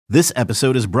This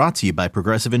episode is brought to you by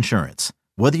Progressive Insurance.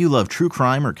 Whether you love true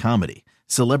crime or comedy,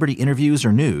 celebrity interviews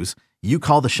or news, you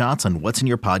call the shots on what's in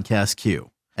your podcast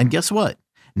queue. And guess what?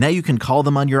 Now you can call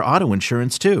them on your auto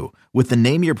insurance too with the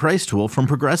Name Your Price tool from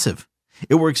Progressive.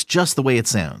 It works just the way it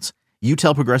sounds. You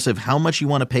tell Progressive how much you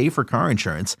want to pay for car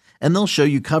insurance, and they'll show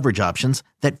you coverage options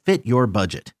that fit your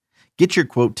budget. Get your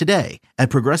quote today at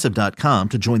Progressive.com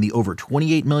to join the over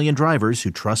 28 million drivers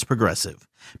who trust Progressive.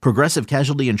 Progressive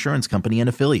Casualty Insurance Company and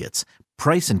Affiliates.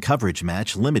 Price and coverage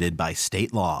match limited by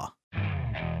state law.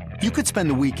 You could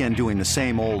spend the weekend doing the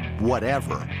same old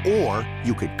whatever, or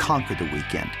you could conquer the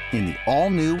weekend in the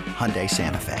all-new Hyundai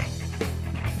Santa Fe.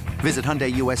 Visit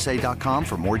HyundaiUSA.com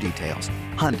for more details.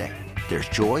 Hyundai, there's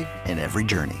joy in every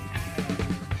journey.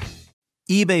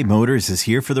 eBay Motors is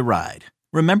here for the ride.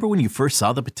 Remember when you first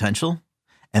saw the potential?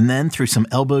 And then through some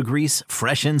elbow grease,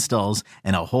 fresh installs,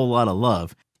 and a whole lot of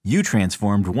love, you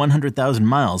transformed 100,000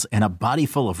 miles and a body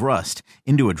full of rust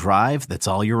into a drive that's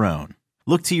all your own.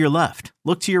 Look to your left.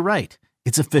 Look to your right.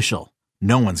 It's official.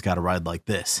 No one's got a ride like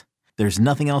this. There's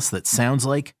nothing else that sounds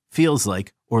like, feels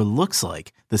like, or looks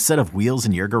like the set of wheels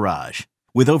in your garage.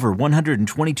 With over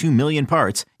 122 million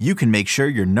parts, you can make sure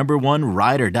your number one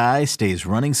ride or die stays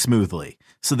running smoothly.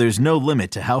 So there's no limit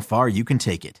to how far you can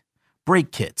take it.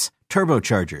 Brake kits,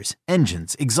 turbochargers,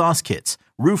 engines, exhaust kits,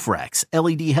 roof racks,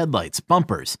 LED headlights,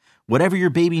 bumpers, whatever your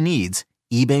baby needs,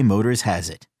 eBay Motors has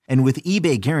it. And with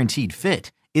eBay Guaranteed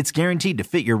Fit, it's guaranteed to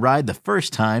fit your ride the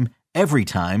first time, every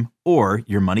time, or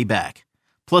your money back.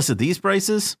 Plus at these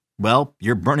prices, well,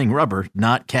 you're burning rubber,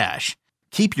 not cash.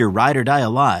 Keep your ride or die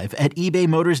alive at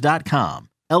ebaymotors.com.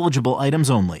 Eligible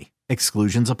items only.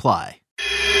 Exclusions apply.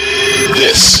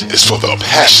 This is for the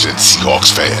passionate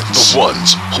Seahawks fans, the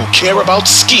ones who care about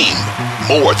scheme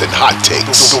more than hot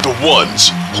takes, the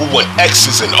ones who want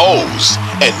X's and O's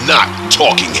and not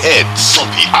talking heads.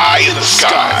 From the eye in the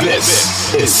sky,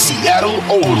 this is Seattle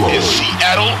Overload.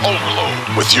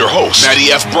 With your hosts,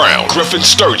 Matty F. Brown, Griffin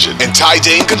Sturgeon, and Ty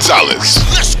Dane Gonzalez.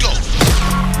 Let's go!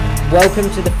 Welcome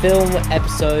to the film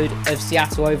episode of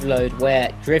Seattle Overload,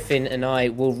 where Griffin and I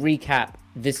will recap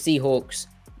the Seahawks'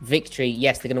 victory.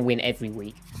 Yes, they're going to win every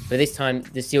week, but this time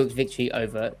the Seahawks' victory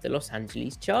over the Los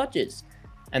Angeles Chargers.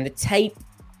 And the tape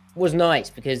was nice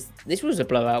because this was a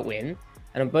blowout win,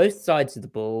 and on both sides of the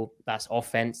ball, that's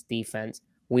offense, defense,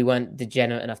 we weren't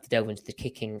degenerate enough to delve into the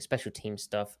kicking, special team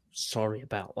stuff. Sorry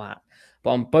about that. But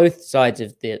on both sides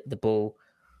of the ball,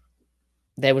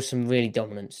 there was some really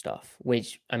dominant stuff,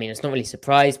 which, I mean, it's not really a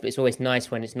surprise, but it's always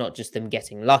nice when it's not just them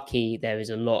getting lucky. There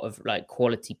is a lot of like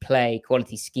quality play,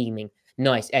 quality scheming,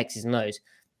 nice X's and O's.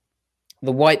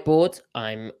 The whiteboard,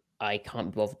 I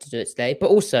can't be bothered to do it today,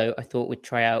 but also I thought we'd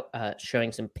try out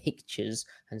showing some pictures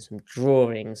and some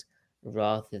drawings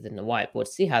rather than the whiteboard.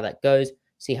 See how that goes.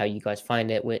 See how you guys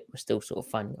find it. We're still sort of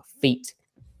finding our feet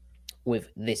with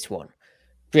this one.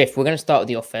 Griff, we're going to start with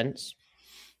the offense.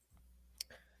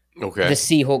 Okay. The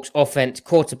Seahawks offense,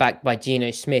 quarterbacked by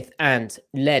Geno Smith and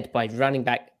led by running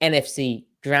back NFC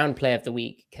Ground Player of the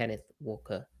Week, Kenneth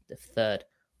Walker III.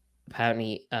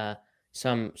 Apparently,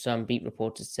 some beat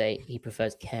reporters say he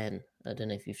prefers Ken. I don't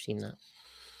know if you've seen that.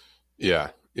 Yeah,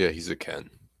 he's a Ken.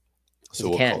 So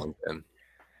we'll call him Ken.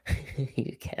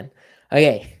 He's a Ken.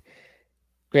 Okay.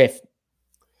 Griff,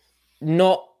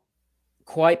 not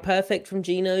quite perfect from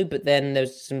Geno, but then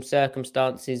there's some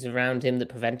circumstances around him that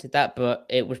prevented that, but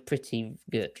it was pretty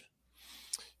good.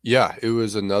 Yeah, it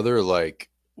was another like,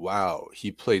 wow,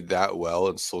 he played that well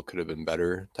and still could have been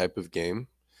better type of game.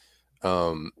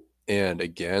 And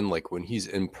again, like when he's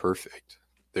imperfect,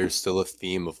 there's still a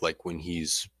theme of like when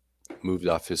he's moved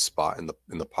off his spot in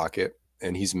the pocket,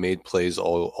 and he's made plays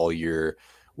all year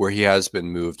where he has been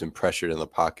moved and pressured in the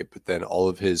pocket, but then all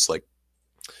of his like,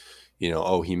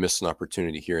 he missed an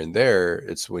opportunity here and there.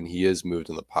 It's when he is moved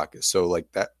in the pocket. So like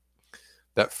that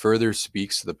further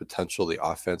speaks to the potential of the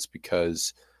offense,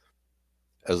 because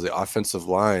as the offensive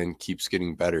line keeps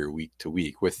getting better week to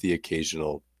week with the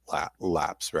occasional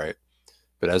lapse, right?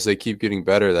 But as they keep getting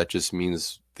better, that just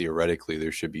means theoretically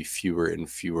there should be fewer and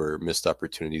fewer missed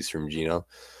opportunities from Geno.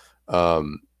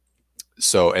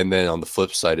 So, and then on the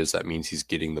flip side is that means he's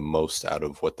getting the most out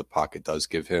of what the pocket does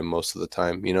give him most of the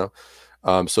time,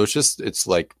 So it's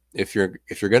like, if you're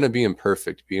going to be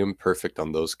imperfect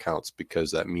on those counts,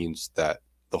 because that means that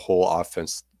the whole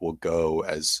offense will go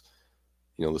as,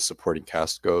 the supporting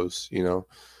cast goes, and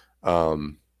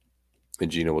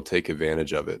Geno will take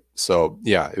advantage of it. So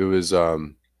yeah, it was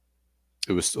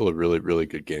still a really, really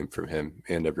good game from him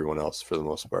and everyone else for the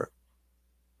most part.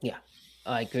 Yeah,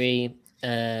 I agree.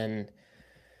 And,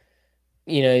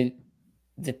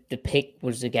 the pick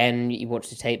was, again, you watch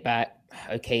the tape back.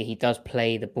 Okay, he does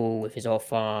play the ball with his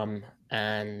off arm,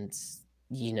 and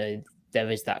there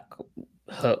is that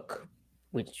hook,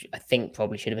 which I think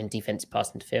probably should have been defensive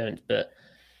pass interference, but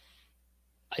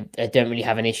I don't really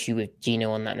have an issue with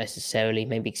Gino on that necessarily.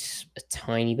 Maybe it's a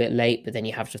tiny bit late, but then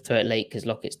you have to throw it late because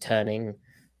Lockett's turning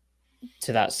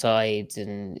to that side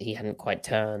and he hadn't quite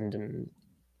turned, and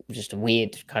just a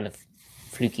weird kind of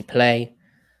fluky play.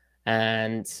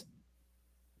 And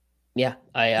yeah,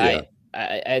 I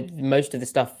most of the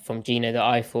stuff from Gino that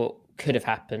I thought could have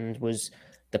happened was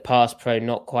the pass pro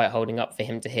not quite holding up for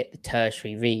him to hit the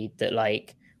tertiary read that,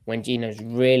 like, when Gino's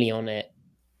really on it,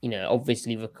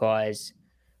 obviously requires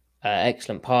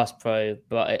excellent pass pro,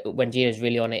 but when Gino's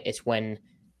really on it, it's when,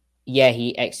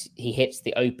 he hits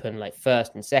the open, like,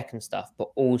 first and second stuff, but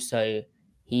also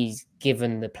he's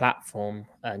given the platform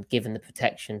and given the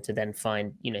protection to then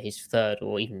find, his third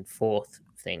or even fourth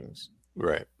things.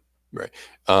 Right.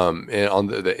 And on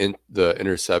the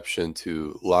interception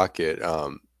to Lockett,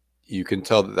 you can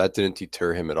tell that didn't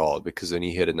deter him at all, because then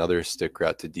he hit another stick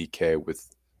route to DK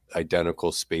with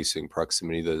identical spacing,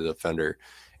 proximity to the defender.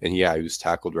 And he was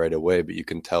tackled right away, but you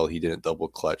can tell he didn't double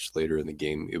clutch later in the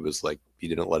game. It was like he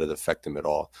didn't let it affect him at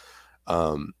all.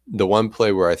 The one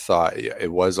play where I thought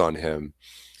it was on him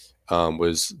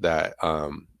was that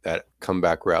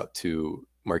comeback route to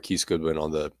Marquise Goodwin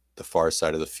on the far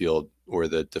side of the field, where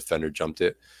the defender jumped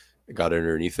it, got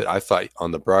underneath it. I thought on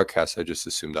the broadcast, I just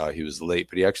assumed he was late,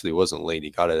 but he actually wasn't late.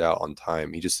 He got it out on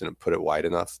time. He just didn't put it wide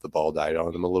enough. The ball died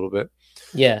on him a little bit.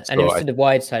 Yeah, and it was to the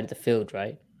wide side of the field,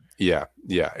 right? Yeah.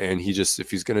 And he just,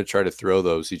 if he's going to try to throw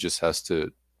those, he just has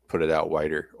to put it out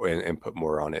wider and put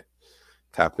more on it,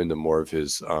 tap into more of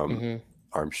his arm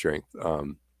strength.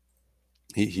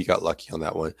 He got lucky on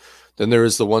that one. Then there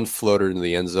was the one floater in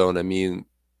the end zone. I mean,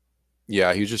 he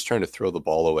was just trying to throw the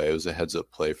ball away. It was a heads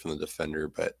up play from the defender,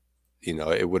 but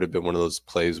it would have been one of those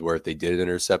plays where if they did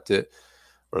intercept it,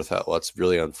 or I thought, well, that's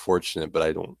really unfortunate, but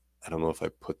I don't know if I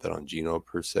put that on Gino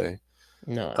per se.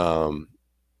 No.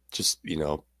 Just,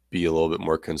 be a little bit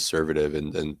more conservative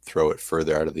and then throw it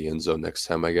further out of the end zone next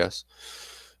time, I guess.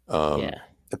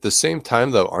 At the same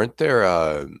time, though, aren't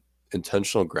there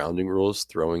intentional grounding rules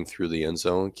throwing through the end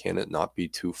zone? Can it not be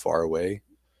too far away?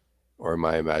 Or am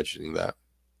I imagining that?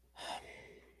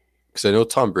 Because I know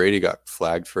Tom Brady got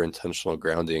flagged for intentional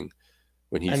grounding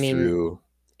when he threw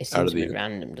out of the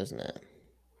random, doesn't it?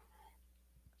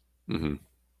 Mm-hmm.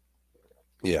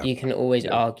 Yeah. You can always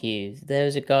argue there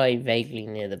was a guy vaguely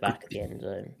near the back of the end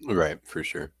zone. Right, for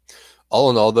sure.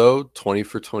 All in all, though, 20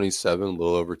 for 27, a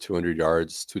little over 200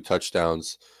 yards, 2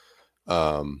 touchdowns.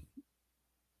 Clutch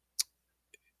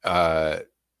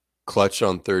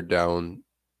on third down,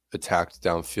 attacked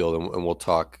downfield, and we'll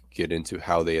get into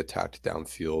how they attacked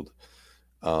downfield.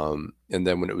 And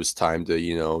then when it was time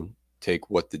to,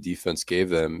 take what the defense gave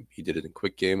them, he did it in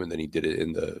quick game, and then he did it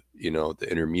in the, the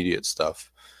intermediate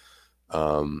stuff.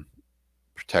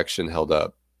 Protection held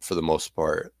up for the most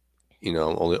part,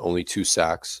 only 2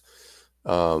 sacks.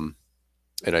 And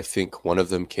I think one of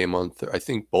them came on, I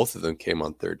think both of them came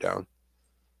on third down.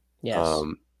 Yes.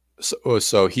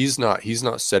 So he's not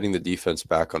setting the defense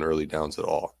back on early downs at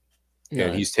all. No.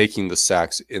 And he's taking the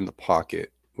sacks in the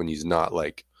pocket when he's not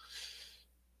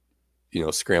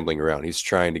scrambling around. He's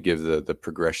trying to give the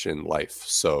progression life.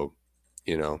 So,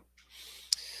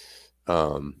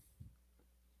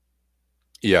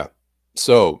 yeah.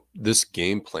 So this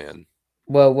game plan.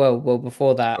 Well.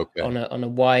 Before that, okay. on a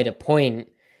wider point,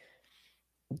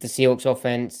 the Seahawks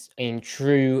offense in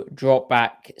true drop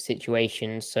back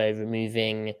situations, so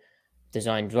removing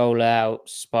designed rollout,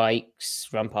 spikes,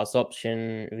 run pass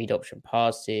option, read option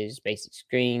passes, basic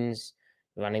screens,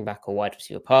 running back or wide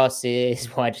receiver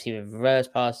passes, wide receiver reverse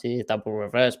passes, double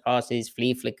reverse passes,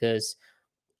 flea flickers,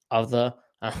 other.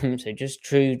 So just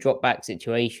true drop back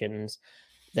situations.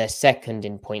 They're second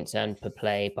in points earned per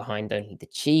play, behind only the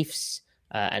Chiefs,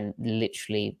 and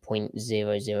literally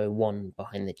 0.001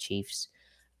 behind the Chiefs.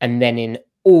 And then in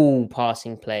all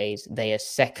passing plays, they are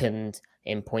second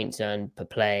in points earned per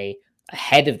play,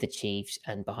 ahead of the Chiefs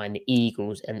and behind the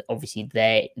Eagles. And obviously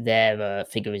their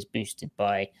figure is boosted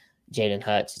by Jalen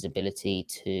Hurts' ability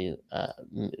to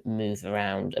move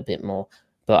around a bit more.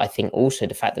 But I think also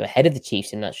the fact they're ahead of the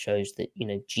Chiefs, and that shows that,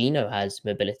 Gino has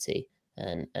mobility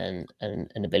and an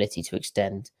ability to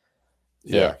extend.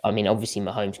 Yeah. I mean, obviously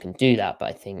Mahomes can do that, but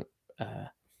I think,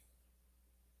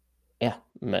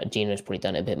 Gino's probably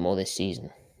done it a bit more this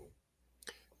season.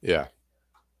 Yeah.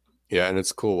 Yeah, and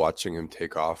it's cool watching him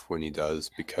take off when he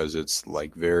does, because it's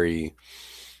very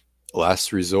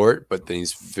last resort, but then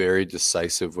he's very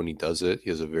decisive when he does it. He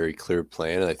has a very clear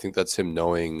plan, and I think that's him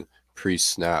knowing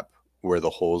pre-snap where the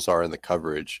holes are in the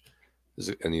coverage,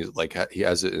 and he's like, he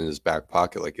has it in his back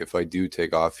pocket. Like, if I do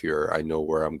take off here, I know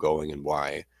where I'm going and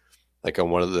why. Like on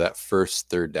one of that first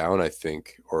third down, I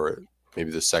think, or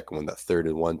maybe the second one, that 3rd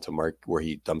and 1 to Mark, where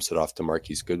he dumps it off to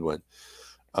Marquise Goodwin.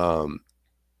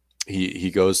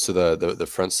 He goes to the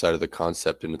front side of the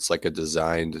concept, and it's like a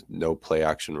designed no play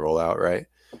action rollout, right?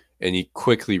 And he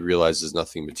quickly realizes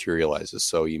nothing materializes.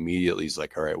 So immediately he's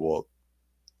like, all right, well,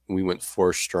 we went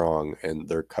 4 strong and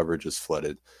their coverage is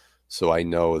flooded. So I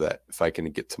know that if I can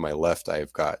get to my left,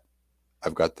 I've got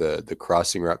the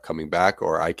crossing route coming back,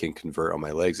 or I can convert on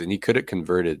my legs. And he could have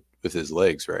converted with his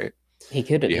legs, right? He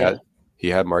could have. He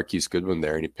had Marquise Goodwin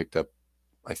there, and he picked up,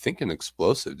 I think, an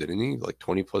explosive, didn't he? Like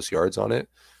 20 plus yards on it,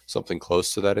 something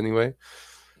close to that anyway.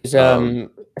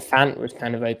 Fant was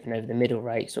kind of open over the middle,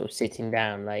 right? Sort of sitting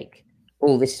down, like,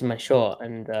 oh, this is my shot,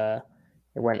 and it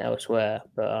went elsewhere.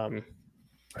 But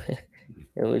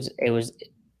it was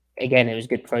again, it was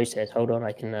good process. Hold on,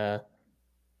 I can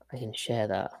share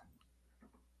that.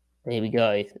 There we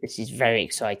go. This is very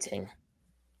exciting.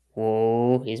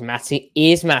 Whoa, is Matty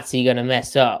going to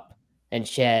mess up and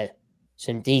share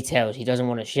some details he doesn't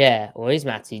want to share, or is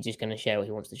Matty just going to share what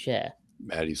he wants to share?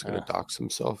 Matty's going to dox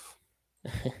himself.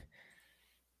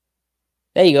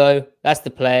 There you go. That's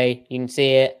the play. You can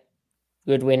see it.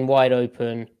 Goodwin wide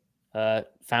open.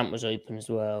 Fant was open as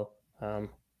well.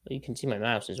 You can see my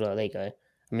mouse as well. There you go.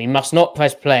 I mean, must not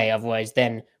press play, otherwise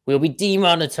then we'll be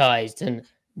demonetized and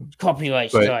copyright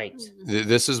strikes.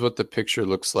 This is what the picture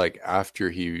looks like after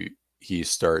he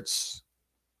starts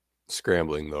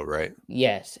scrambling, though, right?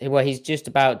 Yes. Well, he's just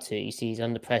about to. You see, he's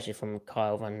under pressure from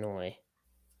Kyle Van Noy.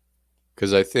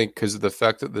 Because I think because of the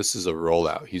fact that this is a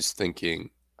rollout, he's thinking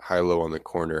high-low on the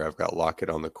corner. I've got Lockett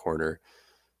on the corner.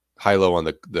 High-low on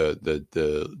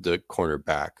the corner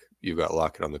back. You've got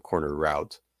Lockett on the corner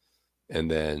route. And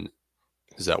then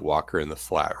is that Walker in the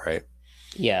flat, right?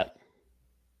 Yeah.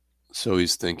 So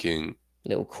he's thinking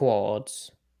little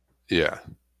quads. Yeah.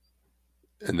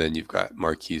 And then you've got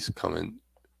Marquise coming.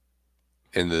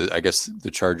 And I guess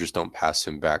the Chargers don't pass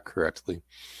him back correctly.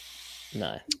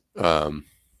 No.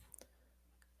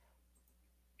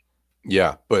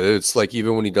 Yeah, but it's like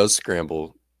even when he does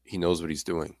scramble, he knows what he's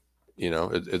doing. You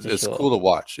know, it's cool to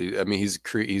watch. I mean, he's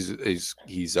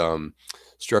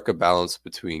struck a balance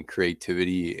between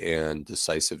creativity and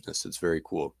decisiveness. It's very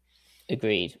cool.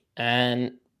 Agreed.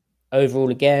 And overall,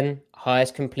 again,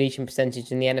 highest completion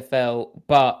percentage in the NFL,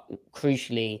 but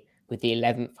crucially, with the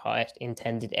 11th highest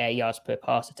intended air yards per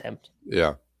pass attempt.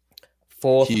 Yeah.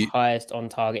 4th highest on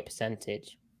target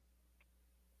percentage.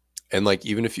 And like,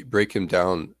 even if you break him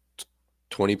down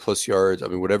 20 plus yards, I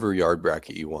mean, whatever yard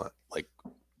bracket you want, like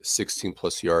 16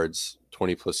 plus yards,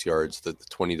 20 plus yards, the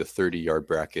 20 to 30 yard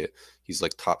bracket, he's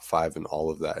like top 5 in all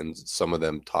of that. And some of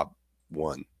them top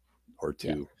 1 or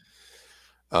 2.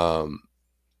 Yeah.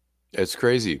 It's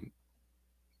crazy,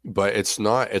 but it's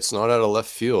not out of left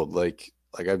field. Like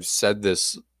I've said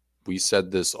this, we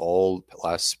said this all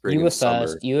last spring. You were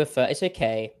first. It's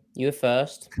okay. You were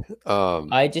first.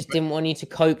 I just didn't want you to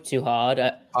cope too hard.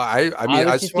 I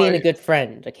was just being a good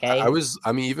friend. Okay.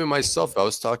 Even myself, I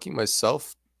was talking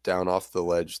myself down off the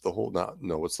ledge.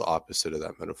 What's the opposite of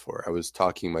that metaphor? I was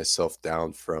talking myself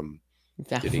down from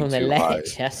the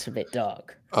ledge. That's a bit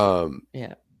dark.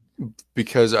 Yeah.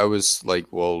 Because I was like,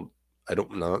 well,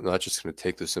 I'm not just going to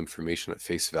take this information at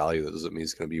face value. That doesn't mean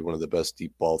he's going to be one of the best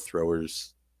deep ball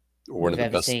throwers or one of the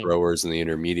best throwers in the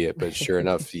intermediate. But sure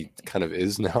enough, he kind of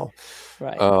is now.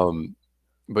 Right.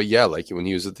 But yeah, like when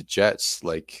he was at the Jets,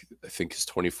 like I think his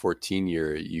 2014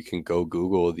 year, you can go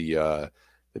Google the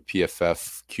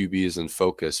PFF QBs in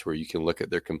focus, where you can look at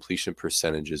their completion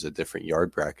percentages at different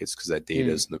yard brackets, because that data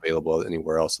isn't available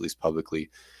anywhere else, at least publicly.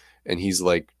 And he's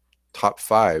like top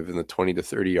 5 in the 20 to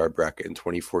 30 yard bracket in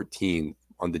 2014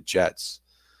 on the Jets.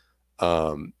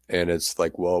 And it's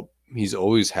like, well, he's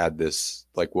always had this,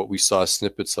 like what we saw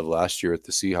snippets of last year at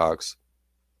the Seahawks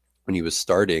when he was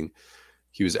starting.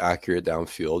 He was accurate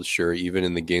downfield. Sure, even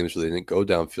in the games where they didn't go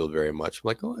downfield very much, I'm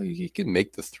like, oh, he can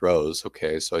make the throws.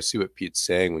 Okay, so I see what Pete's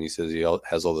saying when he says he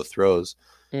has all the throws.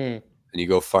 And you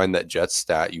go find that Jets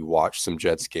stat, you watch some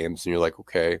Jets games, and you're like,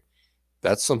 okay,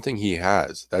 that's something he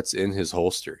has. That's in his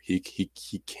holster. He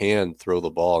can throw the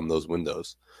ball in those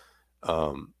windows.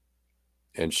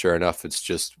 And sure enough, it's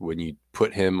just when you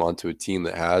put him onto a team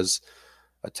that has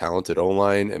a talented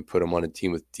O-line and put him on a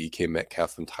team with DK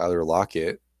Metcalf and Tyler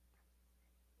Lockett,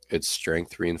 it's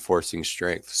strength reinforcing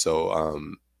strength. So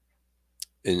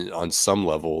on some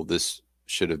level, this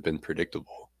should have been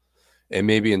predictable. And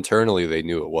maybe internally they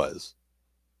knew it was,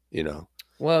 you know.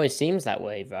 Well, it seems that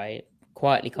way, right?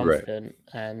 quietly Right. confident.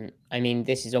 And I mean,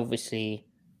 this is obviously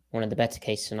one of the better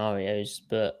case scenarios,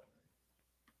 but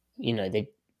you know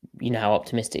how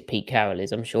optimistic Pete Carroll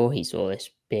is. I'm sure he saw this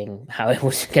being how it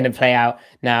was going to play out.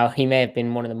 Now, he may have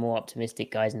been one of the more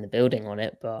optimistic guys in the building on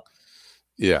it, but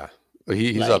Yeah.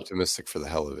 He's like optimistic for the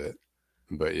hell of it.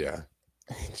 But yeah.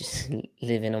 just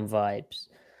living on vibes.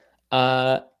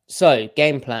 So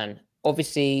game plan.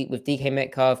 Obviously, with DK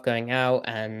Metcalf going out,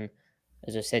 and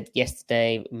as I said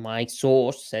yesterday, my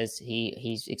source says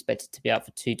he's expected to be out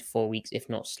for 2 to 4 weeks, if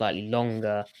not slightly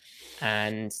longer.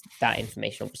 And that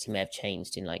information obviously may have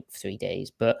changed in like 3 days.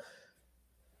 But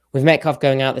with Metcalf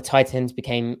going out, the tight ends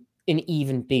became an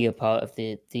even bigger part of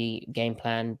the game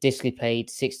plan. Dissly played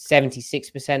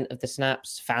 76% of the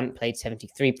snaps, Fant played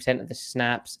 73% of the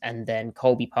snaps, and then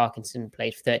Colby Parkinson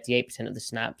played 38% of the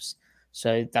snaps.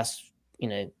 So that's,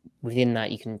 within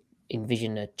that, you can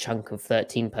envision a chunk of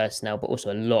 13 personnel, but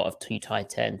also a lot of 2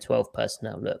 tight end, 12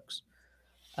 personnel looks.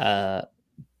 I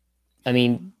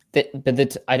mean,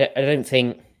 I don't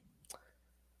think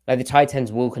like the tight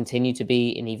ends will continue to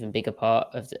be an even bigger part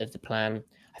of the plan.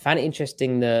 I found it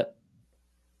interesting that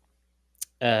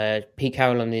Pete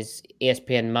Carroll on his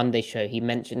ESPN Monday show, he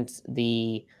mentioned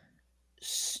the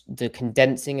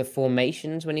condensing of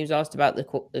formations when he was asked about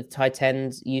the tight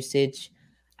ends usage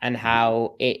and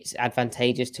how it's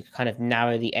advantageous to kind of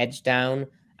narrow the edge down,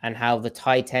 and how the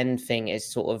tight end thing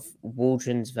is sort of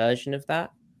Waldron's version of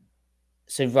that.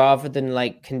 So rather than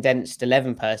like condensed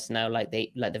 11 personnel like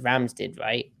the Rams did,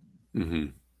 right? Mm-hmm.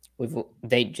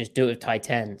 They just do it with tight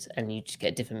ends, and you just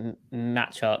get different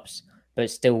matchups,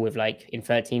 but still with like in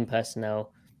 13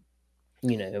 personnel,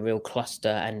 a real cluster.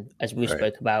 And as we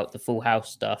spoke about the full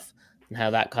house stuff and how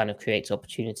that kind of creates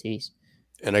opportunities.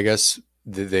 And I guess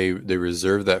they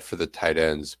reserve that for the tight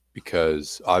ends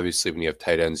because obviously when you have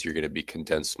tight ends, you're going to be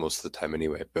condensed most of the time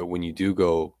anyway. But when you do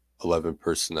go 11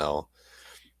 personnel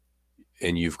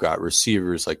and you've got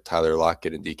receivers like Tyler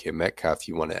Lockett and DK Metcalf,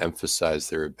 you want to emphasize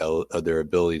their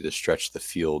ability to stretch the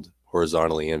field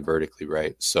horizontally and vertically,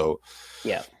 right? So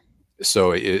yeah.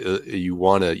 So you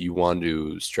want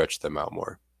to stretch them out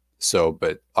more. So,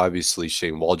 but obviously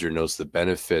Shane Waldron knows the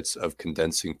benefits of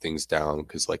condensing things down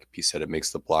because, like he said, it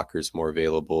makes the blockers more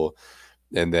available.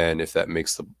 And then if that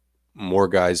makes the more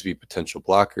guys be potential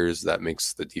blockers, that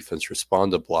makes the defense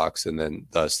respond to blocks, and then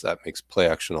thus that makes play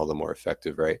action all the more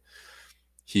effective, right?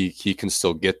 He can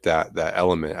still get that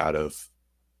element out of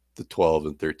the 12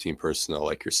 and 13 personnel,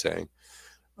 like you're saying.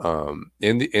 In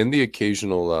the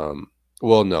occasional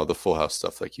the full house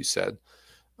stuff, like you said.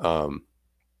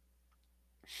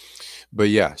 But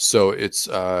yeah, so it's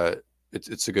a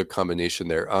good combination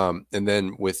there. And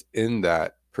then within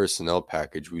that personnel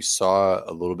package, we saw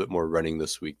a little bit more running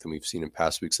this week than we've seen in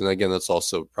past weeks. And again, that's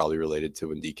also probably related to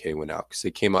when DK went out because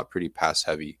they came out pretty pass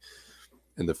heavy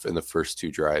in the first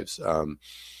 2 drives.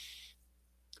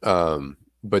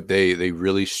 But they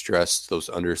really stressed those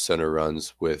under center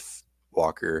runs with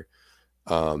Walker.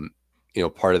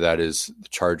 Part of that is the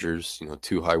Chargers,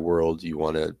 too high world. You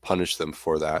want to punish them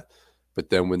for that. But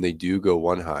then when they do go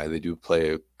 1 high, they do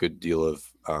play a good deal of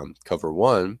cover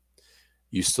 1.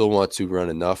 You still want to run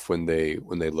enough when they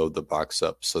load the box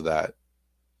up so that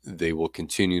they will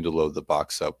continue to load the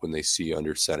box up when they see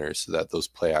under center so that those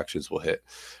play actions will hit.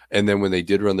 And then when they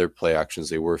did run their play actions,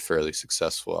 they were fairly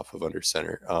successful off of under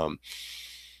center.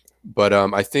 But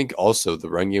I think also the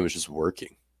run game was just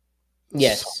working.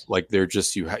 Yes. So, like they're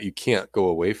just, you can't go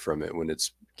away from it when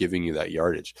it's giving you that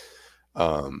yardage.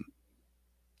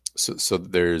 So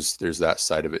there's that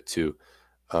side of it too.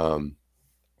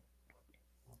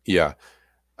 Yeah.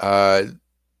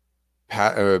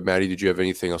 Pat, Maddie, did you have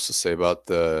anything else to say about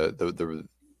that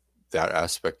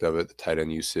aspect of it, the tight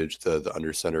end usage, the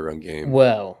under center run game?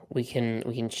 Well, we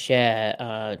can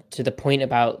share to the point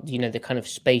about the kind of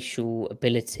spatial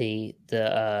ability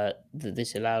that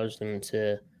this allows them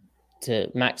to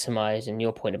maximize, and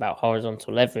your point about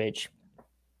horizontal leverage.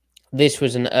 This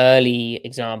was an early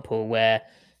example where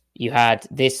you had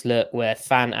this look where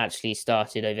Fant actually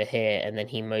started over here and then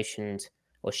he motioned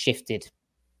or shifted.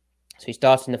 So he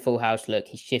started in the full house look,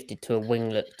 he shifted to a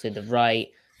wing look to the right,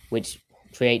 which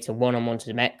creates a one-on-one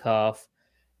to Metcalf.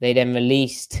 They then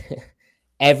released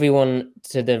everyone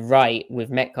to the right with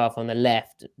Metcalf on the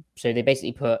left. So they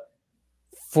basically put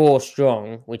 4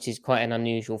 strong, which is quite an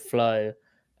unusual flow.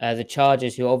 The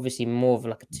Chargers, who are obviously more of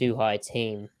like a 2 high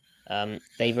team,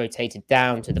 they rotated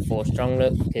down to the 4 strong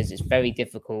look because it's very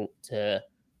difficult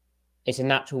it's a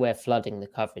natural way of flooding the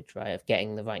coverage, right? Of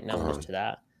getting the right numbers to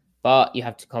that. But you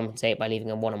have to compensate by leaving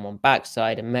a one-on-one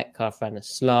backside, and Metcalf ran a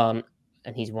slant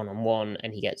and he's one-on-one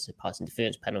and he gets a pass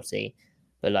interference penalty.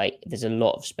 But like, there's a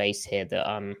lot of space here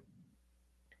that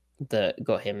that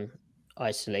got him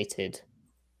isolated.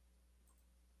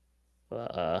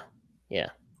 But yeah,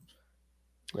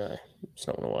 no, it's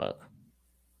not going to work.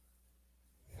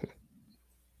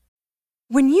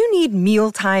 When you need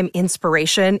mealtime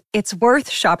inspiration, it's worth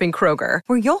shopping Kroger,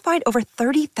 where you'll find over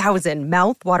 30,000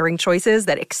 mouthwatering choices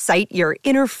that excite your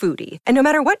inner foodie. And no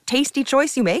matter what tasty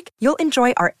choice you make, you'll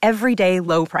enjoy our everyday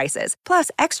low prices, plus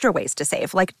extra ways to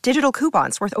save, like digital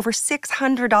coupons worth over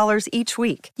 $600 each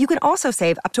week. You can also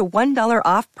save up to $1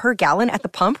 off per gallon at the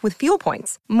pump with fuel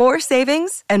points. More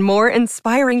savings and more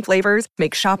inspiring flavors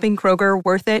make shopping Kroger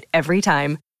worth it every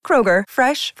time. Kroger,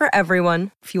 fresh for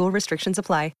everyone. Fuel restrictions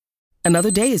apply.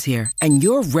 Another day is here, and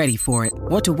you're ready for it.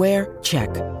 What to wear? Check.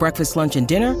 Breakfast, lunch, and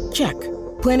dinner? Check.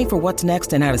 Planning for what's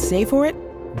next and how to save for it?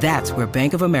 That's where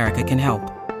Bank of America can help.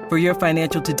 For your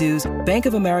financial to-dos, Bank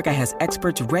of America has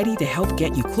experts ready to help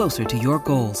get you closer to your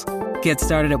goals. Get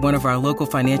started at one of our local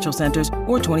financial centers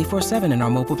or 24/7 in our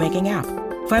mobile banking app.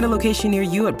 Find a location near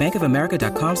you at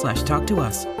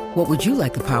bankofamerica.com/talktous. What would you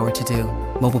like the power to do?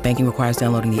 Mobile banking requires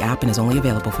downloading the app and is only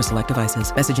available for select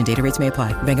devices. Message and data rates may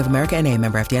apply. Bank of America NA,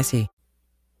 member FDIC.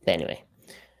 Anyway,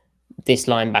 this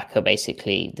linebacker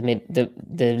basically, the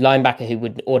linebacker who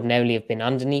would ordinarily have been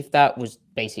underneath that was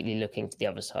basically looking to the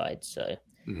other side. So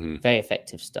very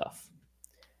effective stuff.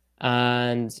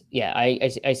 And yeah,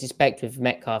 I suspect with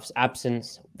Metcalf's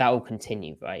absence, that will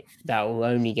continue, right? That will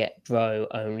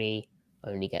only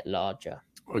only get larger.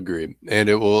 Agreed. And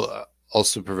it will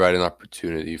also provide an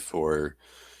opportunity for,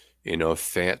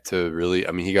 Fant to really,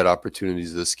 he got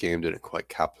opportunities this game, didn't quite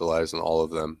capitalize on all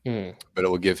of them, but it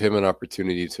will give him an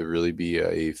opportunity to really be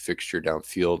a fixture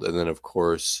downfield. And then, of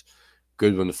course,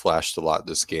 Goodwin flashed a lot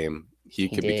this game. He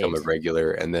could become a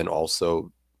regular. And then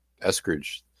also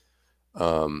Eskridge,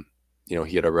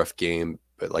 he had a rough game,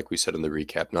 but like we said in the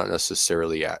recap, not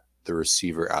necessarily at the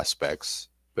receiver aspects,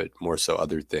 but more so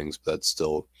other things. But that's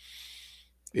still,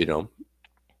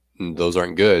 those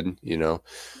aren't good,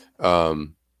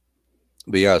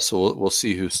 but yeah, so we'll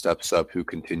see who steps up, who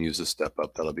continues to step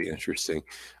up. That'll be interesting.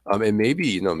 And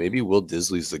maybe, maybe Will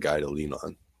Disley's the guy to lean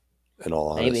on, in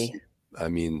all honesty.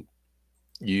 Maybe.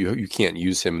 You can't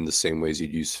use him in the same ways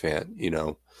you'd use Fant,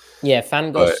 Yeah,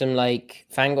 Fant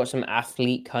got some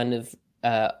athlete kind of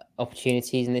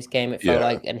opportunities in this game, it felt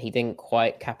like, and he didn't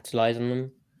quite capitalize on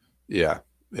them. Yeah.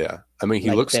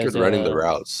 He looks good running the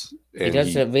routes. He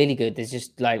does look really good. There's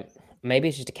just maybe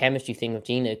it's just a chemistry thing with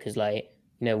Geno, because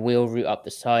wheel route up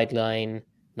the sideline,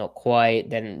 not quite.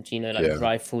 Then Geno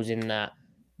rifles in that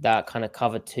kind of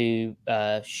cover 2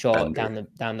 shot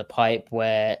down the pipe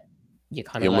where you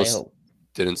kind of almost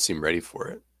didn't seem ready for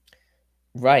it.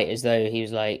 Right, as though he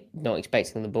was not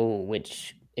expecting the ball,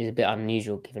 which is a bit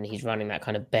unusual given he's running that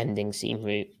kind of bending seam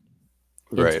route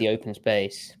into the open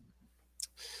space.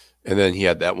 And then he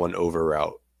had that one over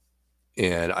route.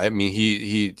 And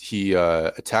he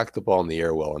attacked the ball in the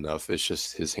air well enough. It's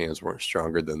just his hands weren't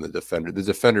stronger than the defender.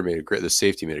 The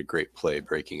safety made a great play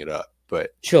breaking it up.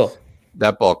 But sure,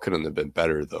 that ball couldn't have been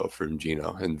better though from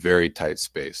Geno in very tight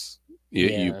space.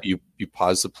 You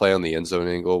pause the play on the end zone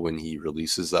angle when he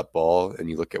releases that ball, and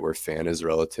you look at where Fant is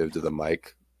relative to the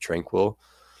Mike Tranquil,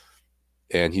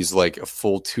 and he's like a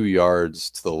full 2 yards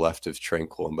to the left of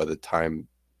Tranquil, and by the time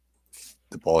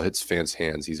the ball hits Fant's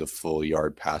hands, he's a full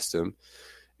yard past him,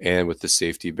 and with the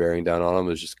safety bearing down on him,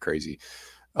 it was just crazy.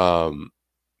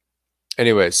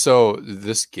 Anyway, so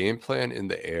this game plan in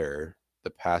the air, the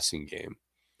passing game,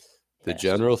 the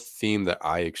general theme that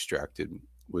I extracted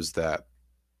was that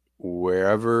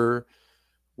whatever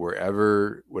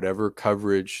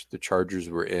coverage the Chargers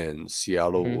were in,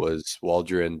 Seattle was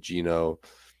Waldron, Geno,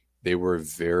 they were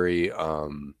very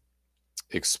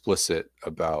explicit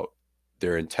about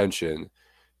their intention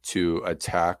to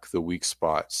attack the weak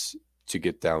spots to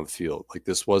get downfield. Like,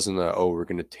 this wasn't we're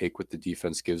going to take what the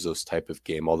defense gives us type of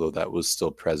game, although that was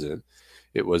still present.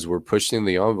 It was, we're pushing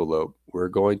the envelope. We're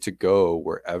going to go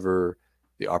wherever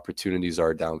the opportunities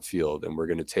are downfield, and we're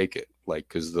going to take it. Like,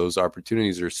 because those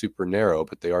opportunities are super narrow,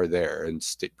 but they are there. And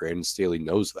Brandon Staley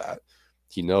knows that.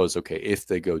 He knows, okay, if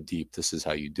they go deep, this is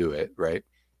how you do it, right?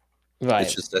 Right.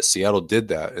 It's just that Seattle did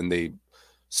that, and they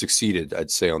succeeded, I'd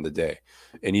say, on the day.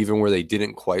 And even where they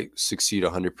didn't quite succeed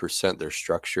 100%, their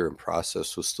structure and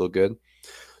process was still good.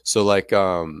 So,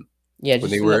 when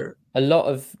they were a lot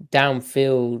of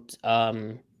downfield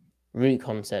route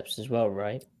concepts as well,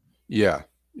 right? Yeah.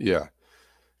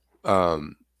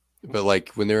 But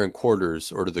when they're in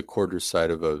quarters or to the quarter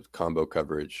side of a combo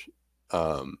coverage,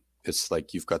 it's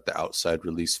like you've got the outside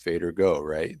release fade or go,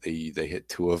 right? They hit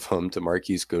 2 of them to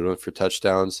Marquise Goodwin for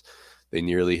touchdowns. They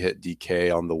nearly hit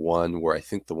DK on the one where I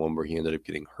think the one where he ended up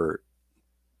getting hurt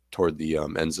toward the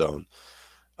end zone.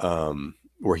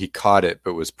 where he caught it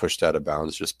but was pushed out of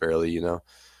bounds just barely, you know.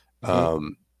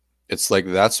 It's like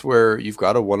that's where you've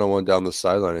got a one-on-one down the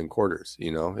sideline in quarters,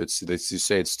 you know. You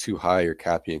say it's too high, you're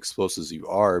capping explosives. You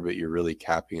are, but you're really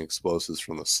capping explosives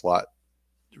from the slot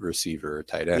receiver or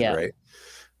tight end, right?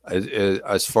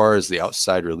 As far as the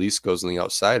outside release goes on the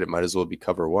outside, it might as well be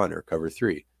cover 1 or cover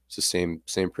 3. It's the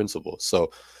same principle.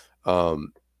 So,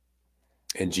 and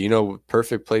Geno,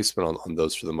 perfect placement on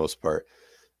those for the most part.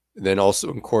 Then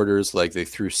also in quarters, like they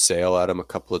threw Sale at him a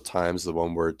couple of times. The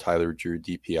one where Tyler drew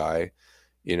DPI,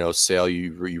 you know, Sale,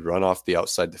 you run off the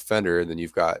outside defender, and then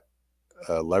you've got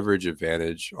a leverage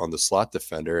advantage on the slot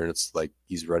defender, and it's like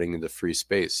he's running into free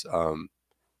space.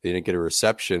 They didn't get a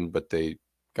reception, but they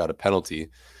got a penalty,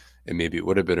 and maybe it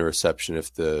would have been a reception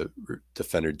if the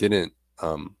defender didn't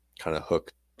kind of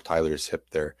hook Tyler's hip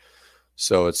there.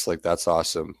 So it's like, that's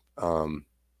awesome.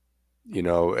 You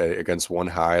know, against one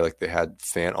high, like they had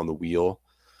Fant on the wheel,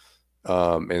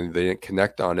 and they didn't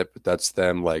connect on it, but that's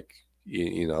them, like,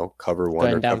 you know, cover 1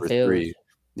 Going or cover downfield. 3.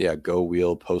 Yeah, go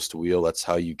wheel, post wheel. That's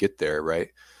how you get there, right?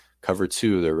 Cover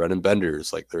 2, they're running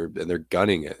benders, like they're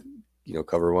gunning it. You know,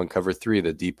 cover 1, cover 3,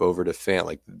 the deep over to Fant,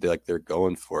 like they're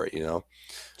going for it, you know.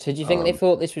 So do you think they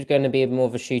thought this was going to be more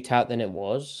of a shootout than it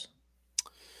was?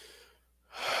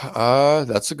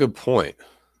 That's a good point.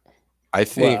 I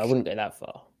think Well, I wouldn't go that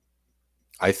far.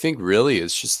 I think really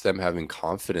it's just them having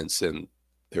confidence in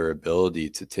their ability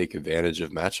to take advantage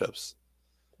of matchups.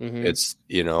 It's,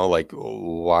 you know, like,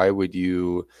 why would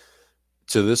you,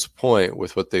 to this point,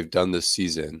 with what they've done this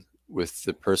season, with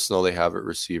the personnel they have at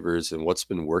receivers and what's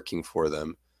been working for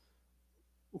them,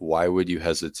 why would you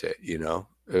hesitate? You know,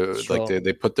 like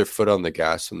they put their foot on the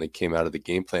gas when they came out of the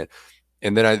game plan.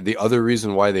 And then the other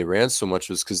reason why they ran so much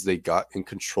was because they got in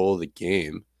control of the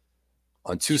game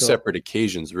on two separate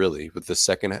occasions, really, with the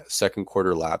second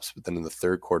quarter lapse. But then in the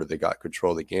third quarter, they got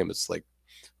control of the game. It's like,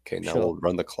 okay, now we'll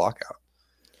run the clock out.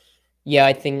 Yeah,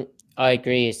 I think I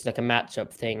agree. It's like a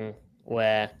matchup thing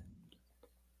where,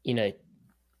 you know,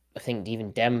 I think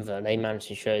even Denver, they managed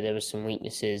to show there was some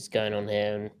weaknesses going on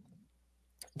here. And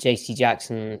JC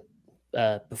Jackson,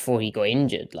 before he got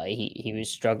injured, like he was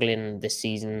struggling this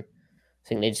season. I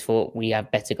think they just thought, we have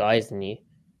better guys than you.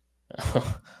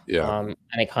 And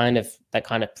that kind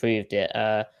of proved it.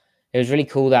 It was really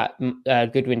cool that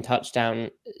Goodwin touchdown,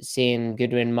 seeing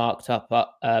Goodwin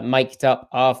mic'd up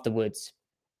afterwards,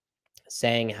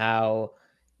 saying how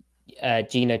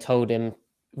Geno told him,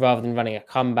 rather than running a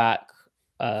comeback,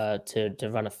 to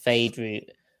run a fade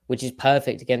route, which is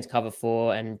perfect against cover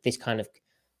 4. And this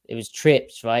it was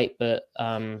trips, right? But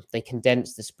they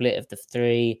condensed the split of the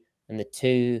 3 and the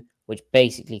 2, which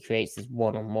basically creates this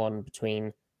one-on-one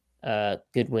between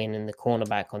Goodwin and the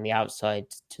cornerback on the outside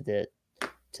to the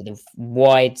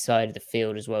wide side of the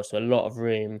field as well. So a lot of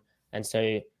room, and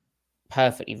so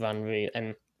perfectly run route.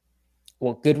 And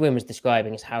what Goodwin was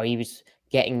describing is how he was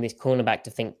getting this cornerback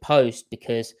to think post,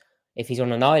 because if he's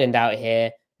on an island out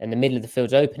here and the middle of the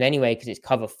field's open anyway, because it's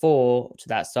cover 4 to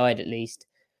that side at least,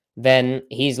 then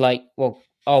he's like, well,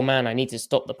 oh man, I need to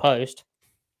stop the post.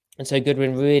 And so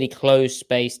Goodwin really closed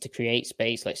space to create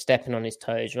space, like stepping on his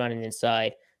toes, running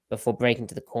inside before breaking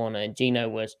to the corner. And Geno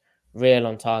was real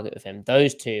on target with him.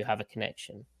 Those two have a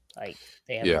connection. Like,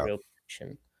 they have a real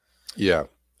connection. Yeah.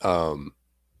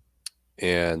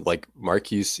 And like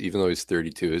Marquise, even though he's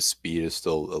 32, his speed is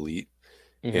still elite.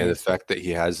 And the fact that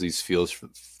he has these feel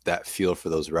for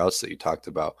those routes that you talked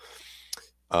about,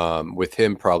 with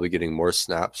him probably getting more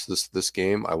snaps this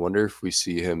game, I wonder if we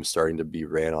see him starting to be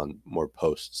ran on more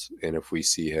posts, and if we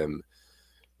see him.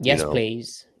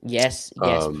 Please. Yes,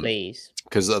 please.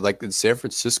 Because like in San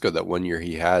Francisco, that one year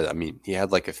he had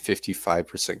like a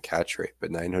 55% catch rate,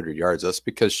 but 900 yards. That's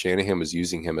because Shanahan was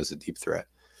using him as a deep threat.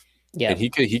 Yeah, and he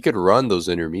could run those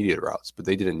intermediate routes, but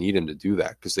they didn't need him to do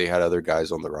that because they had other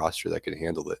guys on the roster that could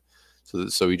handle it.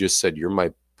 So he just said, "You're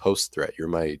my post threat. You're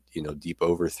my deep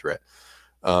over threat."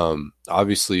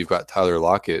 Obviously, you've got Tyler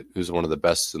Lockett, who's one of the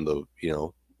best in the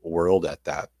world at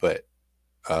that, but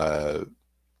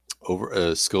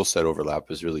skill set overlap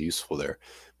is really useful there.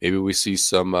 Maybe we see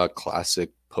some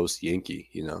classic post Yankee.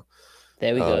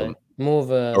 There we go. More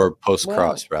of a or post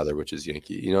cross rather, which is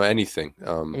Yankee.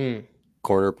 Anything.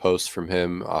 Corner post from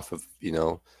him off of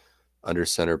under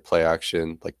center play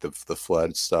action, like the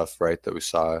flood stuff, right, that we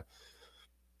saw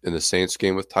in the Saints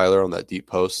game with Tyler on that deep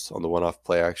post on the one-off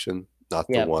play action, not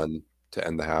the one to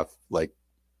end the half. Like,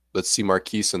 let's see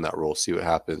Marquise in that role, see what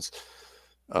happens.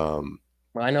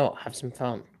 Why not have some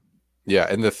fun? Yeah,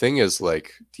 and the thing is,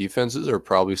 like, defenses are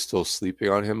probably still sleeping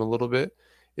on him a little bit.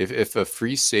 If a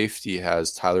free safety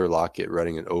has Tyler Lockett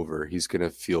running it over, he's going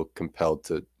to feel compelled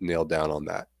to nail down on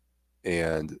that.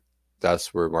 and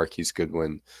that's where Marquise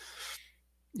Goodwin,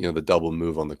 the double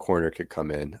move on the corner could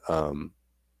come in.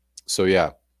 So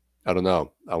yeah, I don't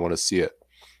know. I want to see it.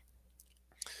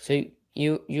 So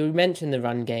you mentioned the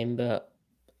run game, but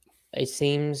it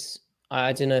seems,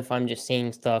 I don't know if I'm just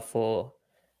seeing stuff, or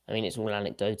I mean it's all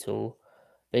anecdotal,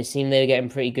 but it seemed they were getting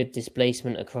pretty good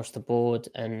displacement across the board,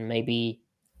 and maybe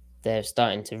they're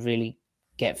starting to really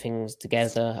get things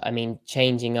together. I mean,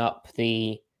 changing up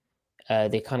they're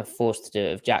kind of forced to do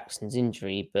it with Jackson's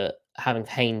injury, but having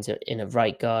Haynes in a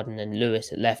right guard and then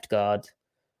Lewis at left guard,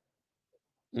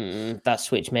 that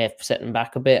switch may have set them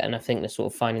back a bit, and I think they're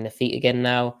sort of finding their feet again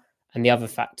now. And the other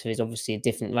factor is obviously a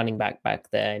different running back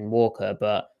there in Walker,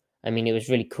 but I mean, it was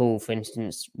really cool, for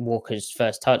instance, Walker's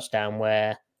first touchdown,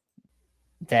 where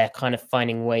they're kind of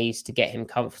finding ways to get him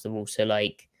comfortable. So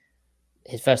like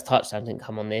his first touchdown didn't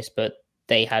come on this, but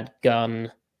they had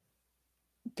gun,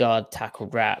 guard, tackle,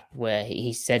 wrap, where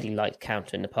he said he liked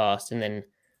counter in the past, and then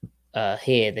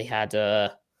here they had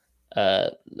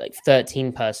like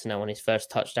 13 personnel on his first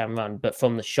touchdown run, but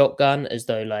from the shotgun, as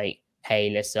though like, hey,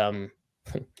 let's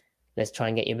let's try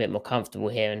and get you a bit more comfortable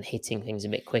here and hitting things a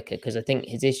bit quicker. Because I think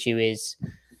his issue is,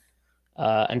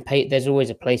 there's always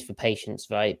a place for patience,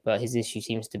 right? But his issue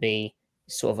seems to be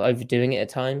sort of overdoing it at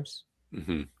times.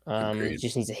 He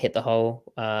just needs to hit the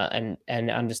hole and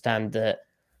understand that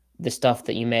the stuff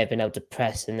that you may have been able to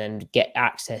press and then get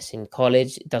access in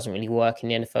college, it doesn't really work in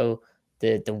the NFL.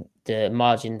 The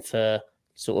margin for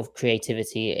sort of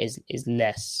creativity is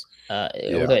less,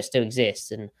 although it still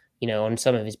exists. And on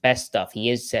some of his best stuff,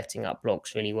 he is setting up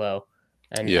blocks really well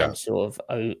and sort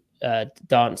of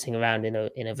dancing around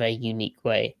in a very unique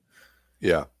way.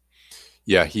 Yeah.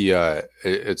 He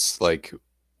it's like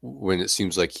when it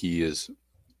seems like he is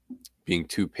being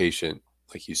too patient,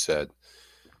 like you said.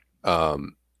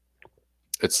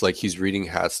 It's like he's reading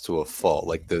hats to a fault.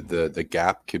 Like the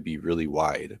gap could be really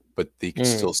wide, but they can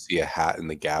still see a hat in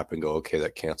the gap and go, okay,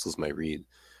 that cancels my read.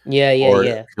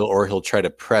 Or he'll try to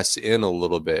press in a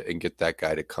little bit and get that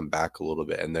guy to come back a little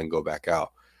bit and then go back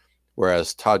out.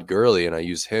 Whereas Todd Gurley, and I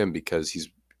use him because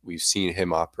we've seen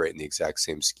him operate in the exact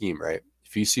same scheme, right?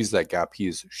 If he sees that gap,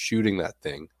 he's shooting that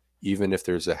thing, even if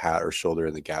there's a hat or shoulder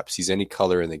in the gap, sees any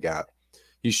color in the gap,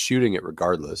 he's shooting it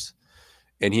regardless.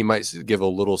 And he might give a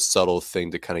little subtle thing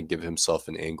to kind of give himself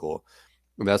an angle.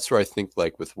 And that's where I think,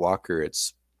 like with Walker,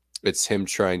 it's him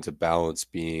trying to balance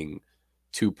being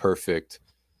too perfect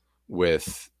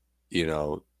with,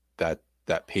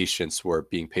 that patience, where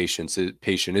being patient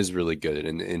is really good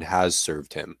and has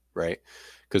served him, right?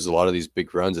 Because a lot of these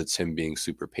big runs, it's him being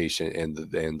super patient and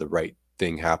the right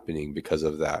thing happening because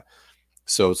of that.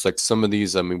 So it's like some of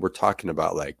these, I mean, we're talking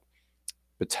about like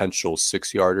potential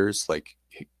 6-yarders, like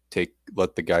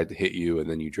let the guy hit you and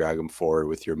then you drag him forward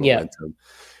with your momentum,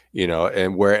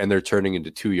 and they're turning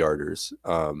into 2-yarders.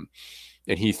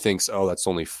 And he thinks, oh, that's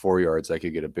only 4 yards. I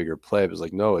could get a bigger play. But it's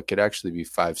like, no, it could actually be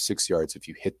 5-6 yards if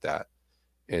you hit that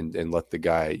and let the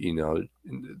guy,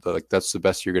 like that's the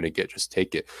best you're going to get. Just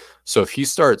take it. So if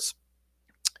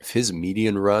his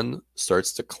median run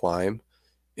starts to climb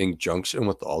in junction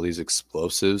with all these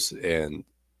explosives and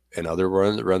other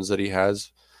runs that he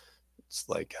has, it's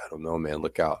like, I don't know, man,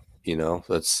 look out.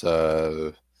 That's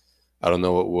I don't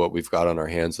know what we've got on our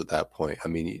hands at that point. I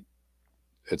mean,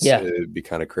 it'd be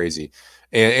kind of crazy.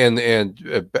 And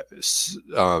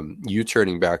you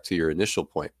turning back to your initial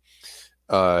point,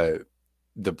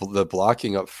 the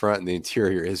blocking up front and the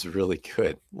interior is really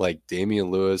good. Like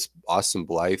Damian Lewis, Austin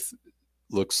Blythe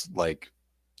looks like,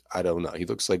 I don't know, he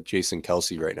looks like Jason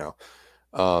Kelsey right now.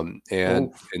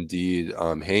 And indeed,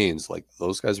 Haynes, like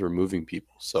those guys were moving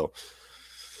people. So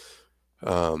it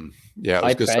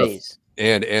was good stuff.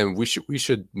 And we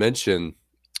should mention,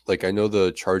 like, I know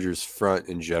the Chargers front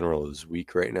in general is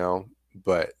weak right now,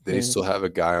 but they still have a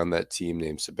guy on that team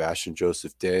named Sebastian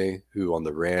Joseph Day, who on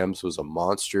the Rams was a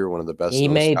monster, one of the best. He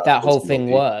made that whole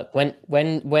thing work.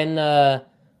 When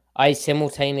I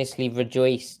simultaneously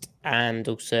rejoiced and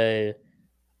also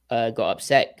got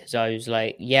upset, because I was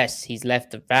like, yes, he's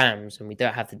left the Rams and we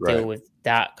don't have to deal with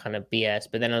that kind of BS.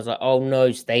 But then I was like, oh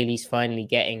no, Staley's finally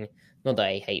getting, not that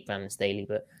I hate Brandon Staley,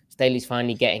 but Staley's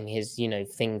finally getting his,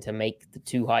 thing to make the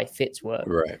too high fits work.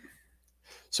 Right.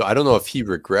 So I don't know if he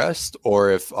regressed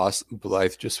or if Austin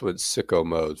Blythe just went sicko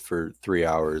mode for 3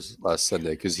 hours last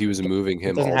Sunday, because he was moving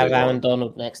him. Doesn't have Aaron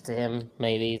Donald next to him.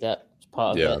 Maybe that's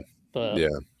part of it. But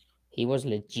he was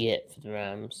legit for the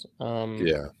Rams.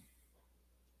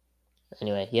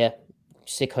 Anyway,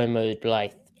 sicko mode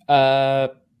Blythe. How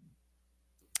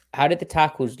did the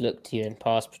tackles look to you in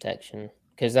pass protection?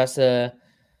 Because that's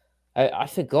I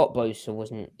forgot Bosa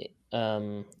wasn't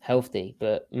healthy.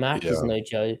 But Mac is Yeah. no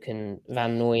joke, and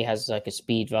Van Noy has like a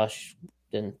speed rush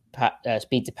and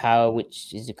speed to power,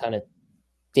 which is a kind of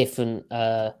different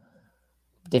kind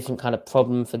of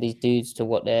problem for these dudes to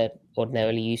what they're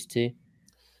ordinarily used to.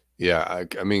 Yeah,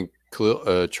 I mean,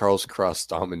 Charles Cross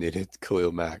dominated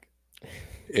Khalil Mack,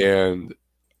 and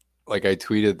like I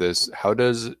tweeted this. How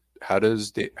does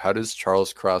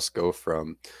Charles Cross go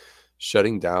from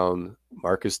shutting down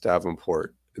Marcus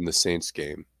Davenport in the Saints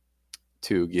game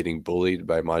to getting bullied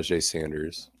by Majay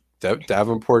Sanders?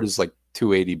 Davenport is like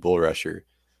 280 bull rusher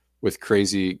with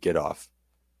crazy get off,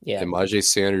 Yeah, and Majay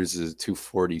Sanders is a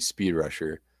 240 speed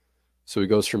rusher. So he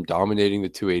goes from dominating the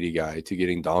 280 guy to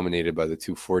getting dominated by the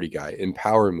 240 guy in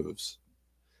power moves.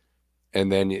 And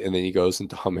then he goes and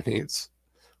dominates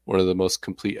one of the most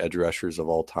complete edge rushers of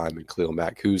all time in Khalil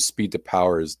Mack, whose speed to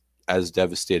power is as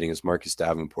devastating as Marcus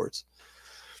Davenport's.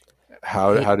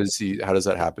 How does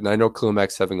that happen? I know Khalil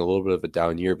Mack's having a little bit of a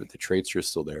down year, but the traits are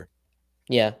still there.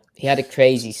 yeah, he had a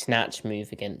crazy snatch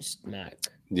move against Mac.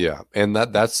 Yeah, and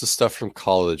that's the stuff from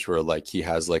college where like he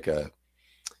has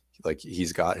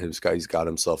he's got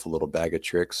himself a little bag of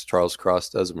tricks. Charles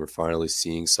Cross does, and we're finally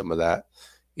seeing some of that,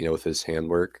 with his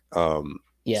handwork. So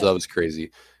that was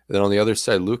crazy. And then on the other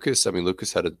side, Lucas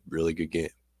had a really good game.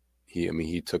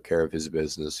 He took care of his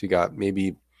business. He got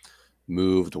maybe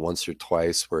moved once or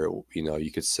twice where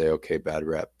you could say, okay, bad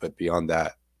rep, but beyond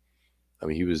that,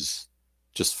 he was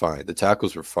just fine. The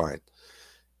tackles were fine,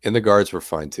 and the guards were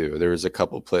fine too. There was a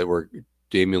couple play where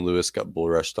Damian Lewis got bull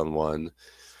rushed on one,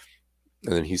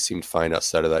 and then he seemed fine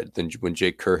outside of that. Then when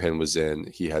Jake Curhan was in,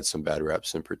 he had some bad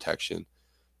reps in protection.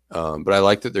 But I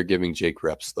like that they're giving Jake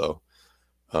reps though.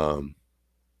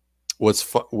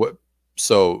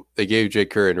 So they gave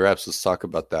Jake Curhan reps. Let's talk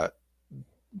about that.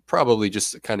 Probably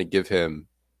just to kind of give him,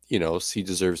 he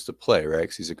deserves to play, right?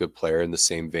 Because he's a good player in the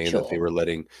same vein that they were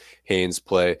letting Haynes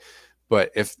play.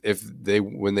 But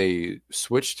when they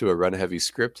switch to a run heavy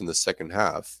script in the second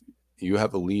half, you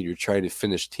have a lead. You're trying to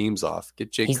finish teams off.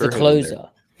 Get Jake. He's Curhan the closer.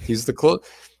 He's the close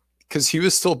because he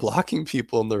was still blocking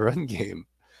people in the run game.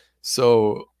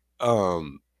 So,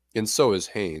 and so is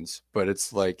Haynes. But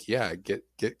it's like, yeah, get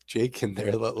Jake in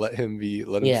there. Let him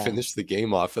finish the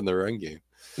game off in the run game.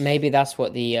 Maybe that's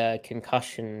what the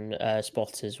concussion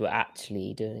spotters were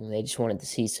actually doing. They just wanted to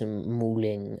see some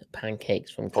mauling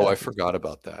pancakes from. Oh, I forgot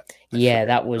about that.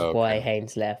 That was why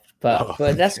Haynes left. But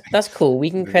that's cool. We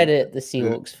can credit the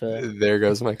Seahawks for. There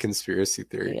goes my conspiracy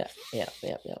theory. Yeah.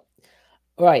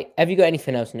 All right. Have you got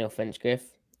anything else in the offense, Griff?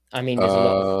 I mean, there's a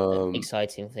lot of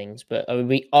exciting things, but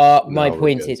my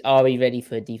point is, are we ready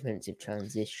for a defensive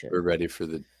transition? We're ready for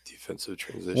the defensive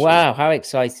transition. Wow, how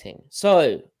exciting.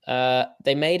 So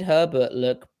they made Herbert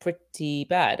look pretty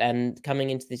bad. And coming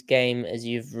into this game, as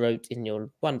you've wrote in your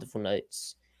wonderful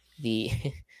notes, the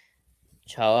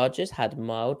Chargers had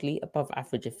mildly above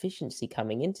average efficiency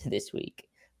coming into this week,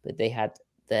 but they had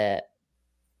their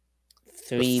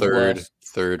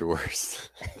third worst.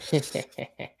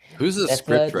 Who's the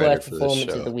script writer for this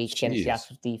show? Of the week against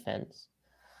Seattle's defense.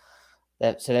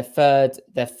 So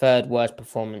their third worst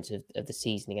performance of the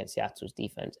season against Seattle's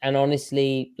defense. And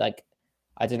honestly, like,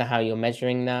 I don't know how you're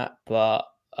measuring that, but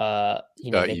they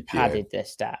EPA. padded their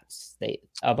stats.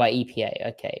 By EPA,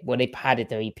 okay. Well, they padded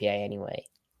their EPA anyway.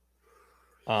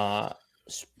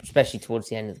 Especially towards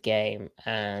the end of the game,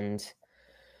 and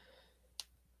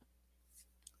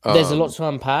there's a lot to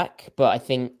unpack, but I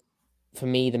think for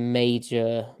me the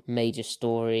major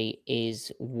story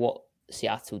is what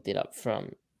Seattle did up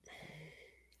front.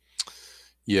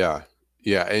 Yeah,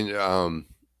 and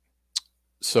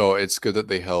so it's good that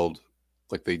they held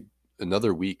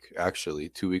another week, actually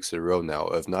 2 weeks in a row now,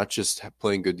 of not just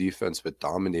playing good defense but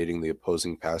dominating the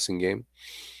opposing passing game.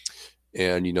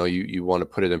 And you want to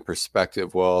put it in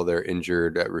perspective. Well, they're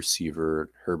injured at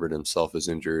receiver. Herbert himself is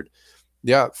injured.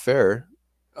 Yeah, fair.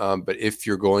 But if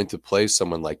you're going to play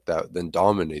someone like that, then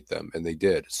dominate them. And they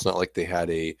did. It's not like they had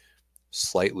a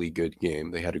slightly good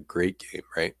game. They had a great game,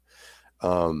 right?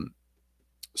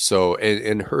 So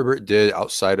Herbert did,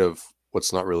 outside of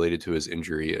what's not related to his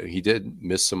injury, he did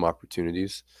miss some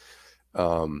opportunities.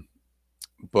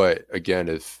 But again,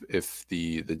 if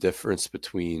the difference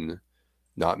between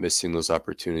not missing those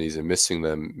opportunities and missing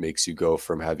them makes you go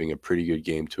from having a pretty good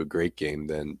game to a great game,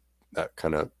 then that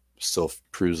kind of still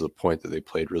proves the point that they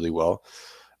played really well.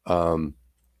 Well,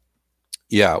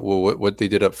 what they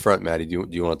did up front, Maddie, do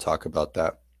you want to talk about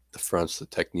that? The fronts, the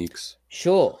techniques?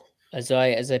 Sure. As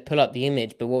I pull up the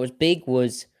image, but what was big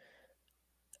was,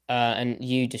 and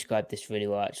you described this really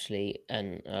well, actually,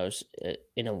 and I was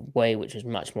in a way which was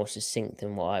much more succinct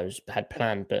than what I had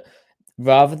planned, but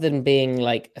rather than being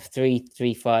like a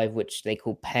 3-3-5, which they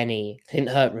call penny. Clint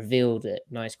Hurt revealed it.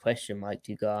 Nice question, Mike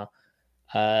Dugar.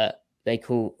 They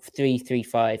call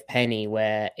 3-3-5 penny,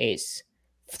 where it's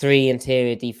 3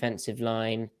 interior defensive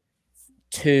line,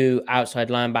 2 outside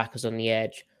linebackers on the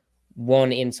edge,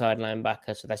 1 inside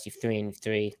linebacker. So that's your 3 and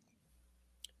 3,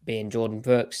 being Jordan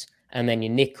Brooks, and then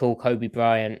your nickel, Kobe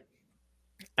Bryant,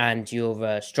 and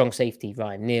your strong safety,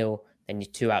 Ryan Neal, then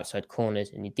your 2 outside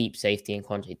corners, and your deep safety in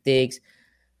Quandre Diggs.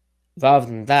 Rather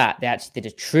than that, they actually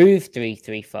did a true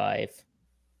 3-3-5.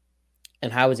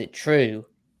 And how is it true?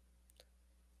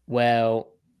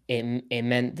 Well, it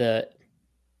meant that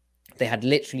they had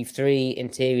literally 3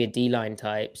 interior D-line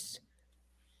types.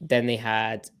 Then they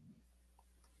had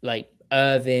like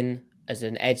Irvin as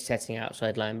an edge setting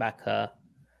outside linebacker.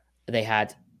 They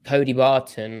had Cody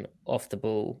Barton off the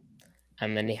ball,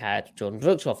 and then they had Jordan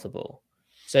Brooks off the ball.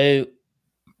 So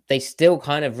they still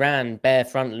kind of ran bare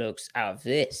front looks out of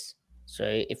this. So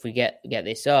if we get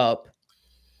this up,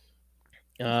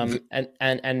 and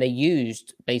they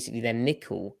used basically their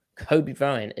nickel, Kobe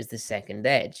Bryant, as the second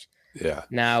edge. Yeah.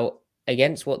 Now,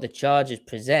 against what the Chargers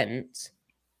present,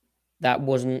 that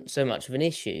wasn't so much of an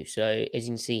issue. So as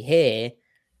you can see here,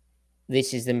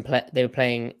 this is them. They were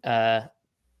playing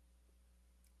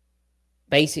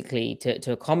basically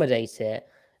to accommodate it.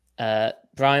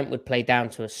 Bryant would play down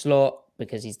to a slot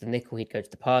because he's the nickel. He'd go to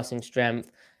the passing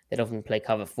strength. They'd often play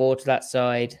cover 4 to that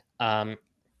side to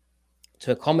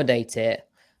accommodate it.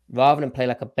 Rather than play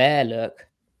like a bear look,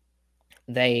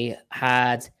 they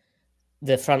had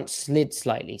the front slid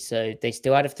slightly. So they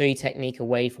still had a 3 technique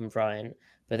away from Bryant.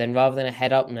 But then rather than a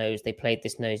head-up nose, they played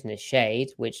this nose in a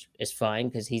shade, which is fine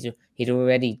because he'd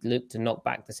already looked to knock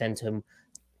back the center and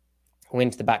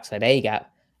went to the backside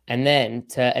A-gap. And then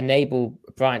to enable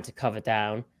Bryant to cover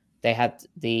down, they had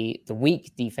the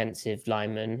weak defensive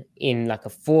lineman in like a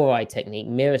 4-eye technique,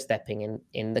 mirror stepping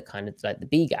in the kind of like the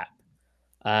B-gap.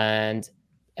 And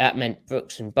that meant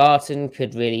Brooks and Barton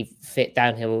could really fit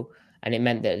downhill, and it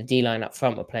meant that the D-line up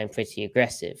front were playing pretty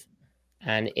aggressive.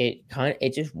 And it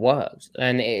just worked,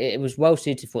 and it was well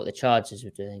suited for what the Chargers were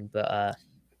doing. But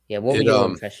what were your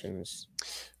impressions?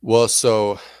 Well,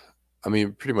 so I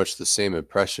mean, pretty much the same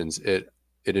impressions. It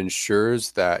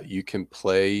ensures that you can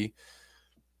play.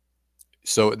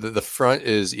 So the front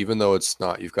is, even though it's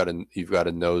not, you've got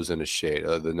a nose and a shade.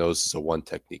 The nose is a 1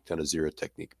 technique, not a 0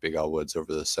 technique. Big Al Woods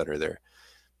over the center there.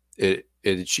 It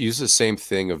uses the same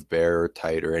thing of bare or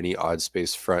tight or any odd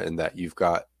space front, in that you've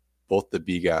got both the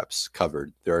B gaps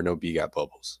covered. There are no B gap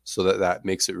bubbles. So that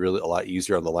makes it really a lot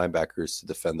easier on the linebackers to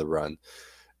defend the run,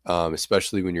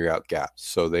 especially when you're out gapped.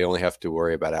 So they only have to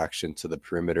worry about action to the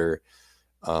perimeter,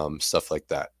 stuff like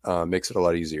that. Makes it a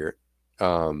lot easier.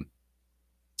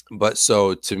 But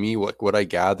so to me, what I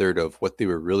gathered of what they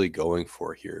were really going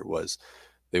for here was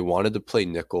they wanted to play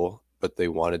nickel, but they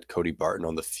wanted Cody Barton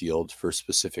on the field for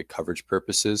specific coverage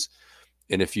purposes.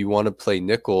 And if you want to play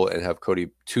nickel and have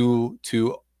Cody two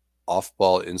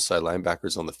off-ball inside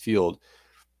linebackers on the field,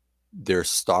 their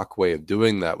stock way of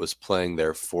doing that was playing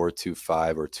their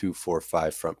 4-2-5 or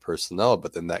 2-4-5 front personnel,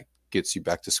 but then that gets you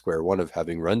back to square one of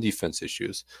having run defense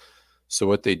issues. So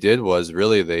what they did was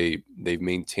really they've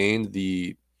maintained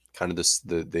the kind of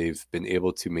they've been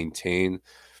able to maintain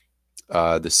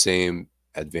the same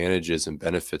advantages and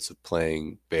benefits of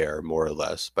playing bear, more or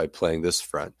less, by playing this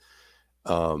front.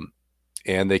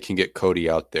 And they can get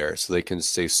Cody out there so they can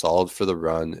stay solid for the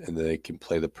run, and they can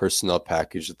play the personnel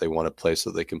package that they want to play, so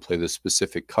they can play the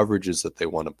specific coverages that they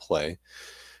want to play.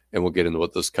 And we'll get into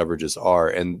what those coverages are,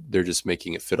 and they're just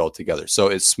making it fit all together. So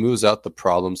it smooths out the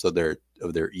problems of their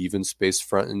even space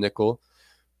front and nickel,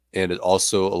 and it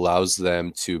also allows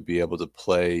them to be able to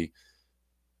play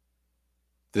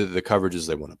the coverages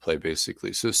they want to play,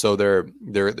 basically. So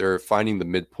they're finding the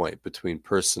midpoint between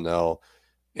personnel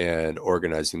and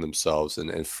organizing themselves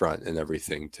and front and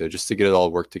everything to get it all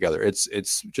work together. It's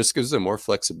just gives them more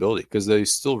flexibility, because they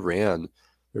still ran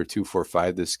their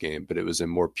 2-4-5 this game, but it was in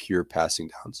more pure passing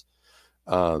downs.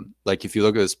 Like if you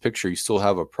look at this picture, you still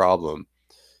have a problem.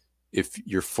 If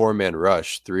your 4-man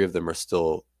rush, 3 of them are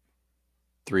still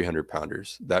 300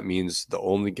 pounders. That means the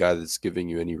only guy that's giving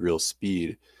you any real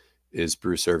speed is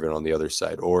Bruce Irvin on the other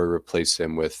side, or replace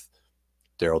him with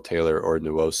Darrell Taylor or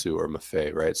Nwosu or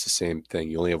Maffei, right? It's the same thing.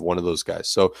 You only have one of those guys.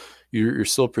 So you're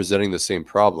still presenting the same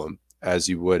problem as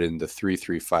you would in the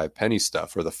 3-3-5 Penny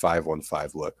stuff, or the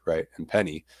 5-1-5 look, right? And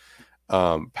Penny,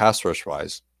 pass rush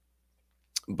wise.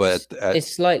 But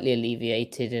it's slightly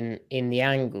alleviated in the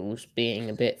angles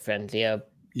being a bit friendlier.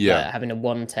 Yeah. Having a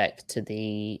 1 tech to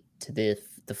the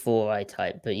 4-eye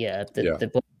type. But the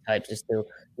body types are still,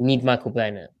 you need Michael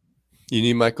Bennett. You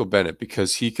need Michael Bennett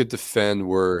because he could defend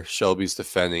where Shelby's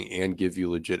defending and give you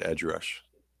legit edge rush.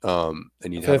 And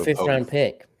you'd For have a fifth round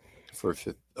pick. For a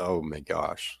fifth. Oh my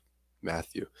gosh,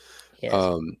 Matthew. Yes.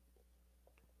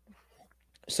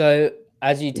 So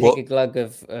as you take a glug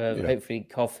of hopefully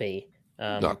coffee.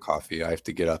 Not coffee. I have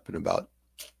to get up in about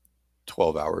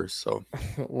 12 hours. So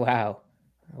wow.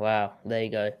 There you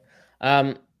go.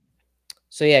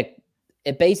 So yeah,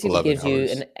 it basically gives you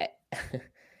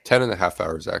 10 and a half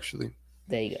hours actually.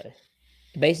 There you go.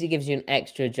 It basically gives you an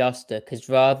extra adjuster because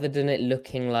rather than it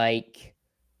looking like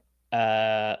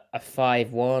a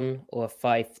 5-1 or a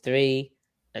 5-3,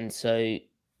 and so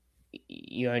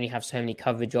you only have so many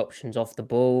coverage options off the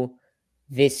ball,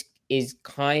 this is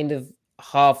kind of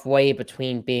halfway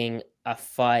between being a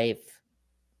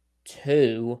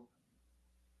 5-2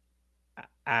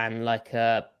 and like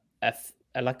a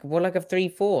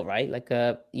 3-4, right? Like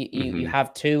you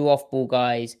have two off-ball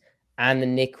guys and the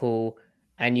nickel,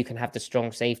 and you can have the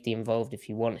strong safety involved if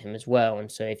you want him as well.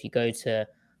 And so if you go to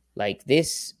like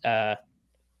this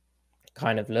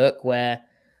kind of look where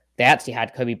they actually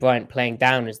had Kobe Bryant playing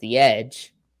down as the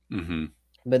edge,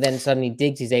 but then suddenly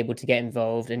Diggs is able to get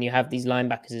involved, and you have these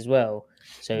linebackers as well.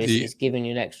 So it's giving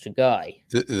you an extra guy.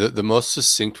 The most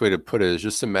succinct way to put it is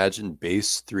just imagine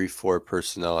base 3-4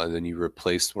 personnel, and then you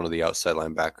replaced one of the outside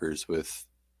linebackers with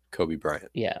Kobe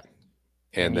Bryant. Yeah.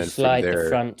 And then slide from there, the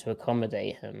front to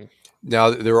accommodate him.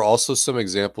 Now, there were also some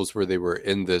examples where they were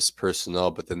in this personnel,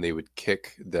 but then they would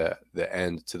kick the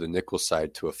end to the nickel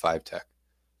side to a 5-tech.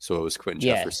 So it was Quentin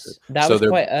Jefferson. That was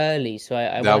quite early. So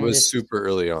I that was super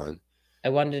early on. I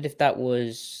wondered if that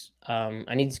was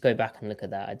I need to go back and look at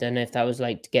that. I don't know if that was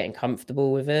like getting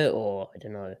comfortable with it, or I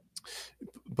don't know.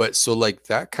 But so like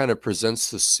that kind of presents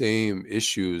the same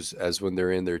issues as when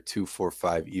they're in their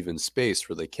 2-4-5 even space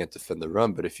where they can't defend the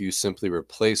run. But if you simply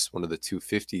replace one of the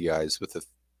 250 guys with a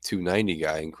 290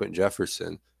 guy in Quentin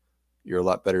Jefferson, you're a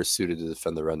lot better suited to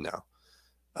defend the run now.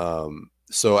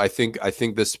 So I think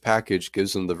this package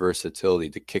gives them the versatility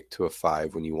to kick to a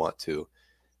 5 when you want to,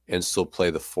 and still play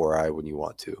the 4-eye when you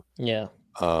want to. Yeah.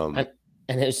 And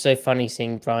it was so funny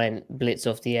seeing Bryant blitz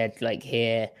off the edge like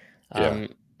here,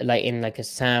 like in like a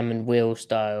Sam and Will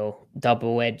style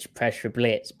double edge pressure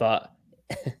blitz, but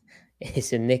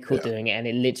it's a nickel doing it, and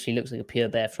it literally looks like a pure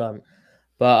bare front.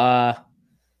 But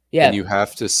yeah, and you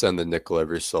have to send the nickel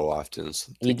every so often.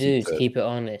 So you do to keep it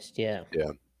honest. Yeah.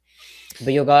 Yeah.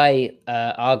 But your guy,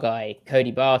 our guy,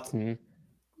 Cody Barton,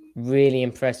 really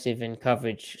impressive in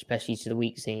coverage, especially to the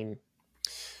weak seam.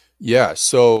 Yeah.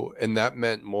 So, and that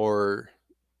meant more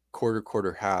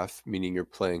quarter, half, meaning you're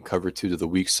playing cover 2 to the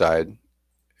weak side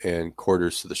and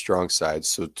quarters to the strong side.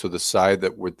 So to the side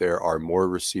that where there are more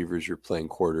receivers, you're playing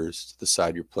quarters. To the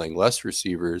side you're playing less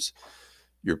receivers,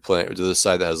 you're playing to the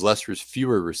side that has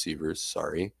fewer receivers.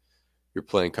 You're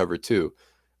playing cover 2.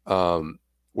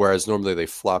 Whereas normally they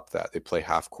flop that, they play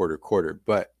half, quarter.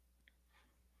 But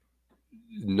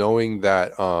knowing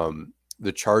that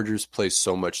the Chargers play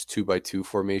so much 2x2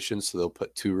 formation, so they'll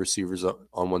put 2 receivers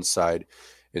on one side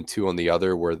and 2 on the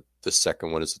other, where the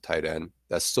second one is a tight end.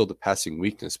 That's still the passing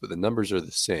weakness, but the numbers are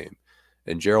the same.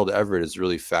 And Gerald Everett is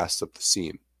really fast up the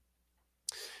seam.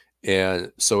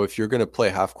 And so if you're going to play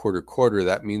half, quarter,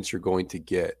 that means you're going to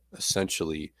get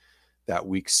essentially that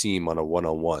weak seam on a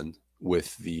one-on-one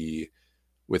with the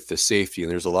safety.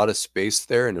 And there's a lot of space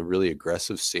there, and a really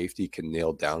aggressive safety can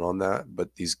nail down on that, but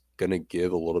he's going to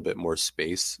give a little bit more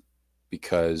space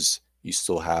because you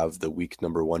still have the weak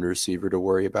number 1 receiver to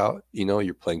worry about.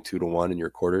 You're playing 2-1 in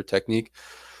your quarter technique.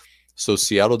 So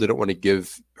Seattle didn't want to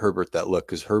give Herbert that look,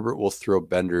 because Herbert will throw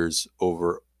benders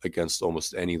over against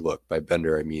almost any look. By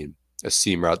bender, I mean a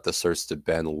seam route that starts to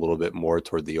bend a little bit more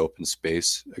toward the open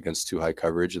space against too high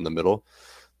coverage in the middle.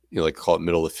 Like call it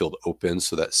middle of the field open,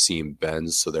 so that seam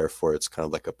bends, so therefore it's kind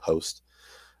of like a post.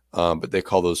 But they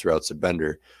call those routes a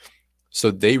bender.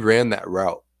 So they ran that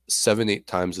route 7-8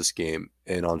 times this game,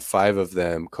 and on 5 of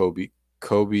them, Cody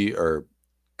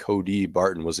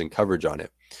Barton was in coverage on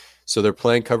it. So they're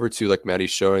playing cover 2 like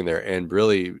Maddie's showing there, and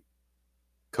really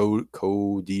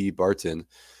Cody Barton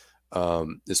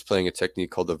is playing a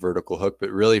technique called the vertical hook. But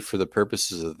really, for the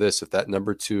purposes of this, if that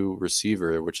number 2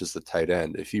 receiver, which is the tight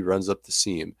end, if he runs up the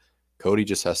seam, Cody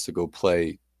just has to go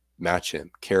match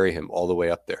him, carry him all the way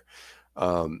up there.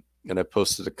 And I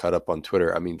posted a cut up on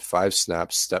Twitter. 5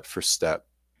 snaps, step for step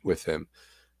with him,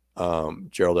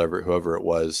 Gerald Everett, whoever it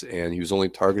was. And he was only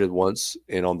targeted once.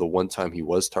 And on the one time he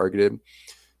was targeted,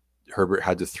 Herbert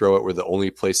had to throw it where the only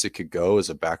place it could go is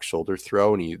a back shoulder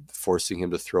throw, and he forcing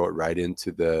him to throw it right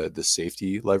into the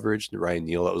safety leverage. Ryan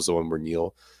Neal, that was the one where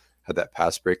Neal had that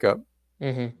pass breakup.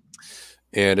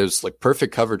 And it was like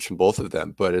perfect coverage from both of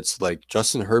them. But it's like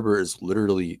Justin Herbert is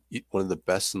literally one of the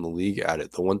best in the league at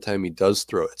it. The one time he does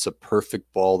throw, it's a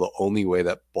perfect ball, the only way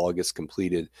that ball gets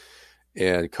completed.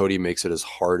 And Cody makes it as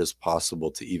hard as possible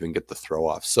to even get the throw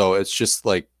off. So it's just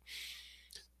like,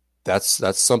 that's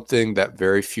something that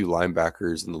very few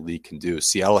linebackers in the league can do.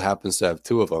 Seattle happens to have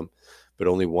two of them, but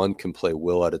only one can play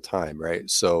Will at a time, right?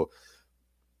 So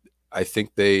I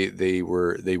think they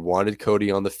wanted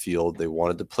Cody on the field. They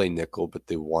wanted to play nickel, but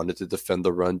they wanted to defend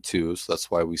the run too. So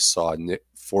that's why we saw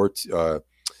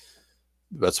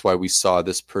that's why we saw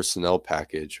this personnel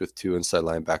package with two inside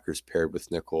linebackers paired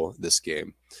with nickel this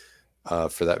game,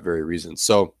 for that very reason.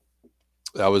 So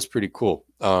that was pretty cool.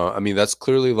 I mean, that's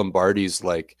clearly Lombardi's,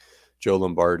 like Joe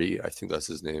Lombardi, I think that's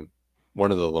his name,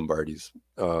 one of the Lombardis.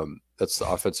 That's the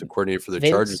offensive coordinator for the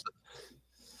Chargers.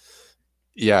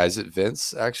 Yeah, is it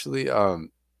Vince actually?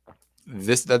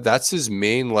 That's his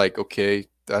main, like, okay,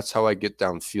 that's how I get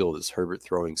downfield is Herbert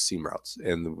throwing seam routes,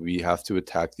 and we have to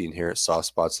attack the inherent soft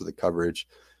spots of the coverage.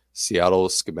 Seattle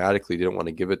schematically didn't want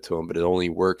to give it to him, but it only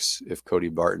works if Cody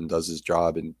Barton does his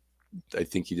job, and I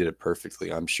think he did it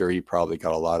perfectly. I'm sure he probably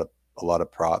got a lot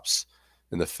of props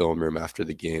in the film room after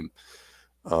the game,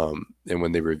 and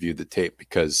when they reviewed the tape,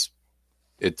 because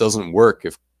it doesn't work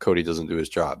if Cody doesn't do his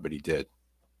job, but he did.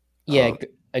 Yeah,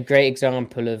 a great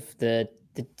example of the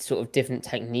sort of different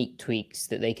technique tweaks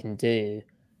that they can do.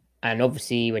 And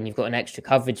obviously, when you've got an extra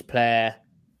coverage player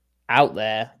out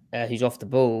there who's off the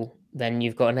ball, then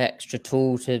you've got an extra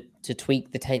tool to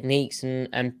tweak the techniques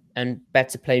and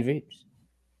better play routes.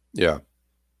 Yeah.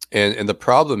 And the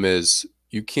problem is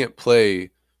you can't play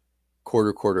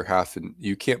quarter, half, and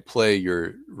you can't play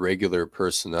your regular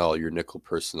personnel, your nickel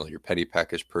personnel, your penny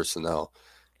package personnel,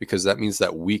 because that means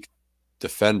that weak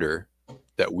defender,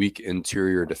 that weak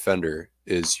interior defender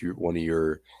is one of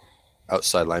your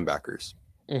outside linebackers.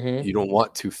 Mm-hmm. You don't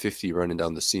want 250 running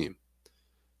down the seam.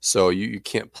 So you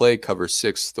can't play cover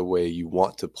 6 the way you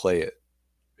want to play it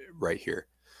right here.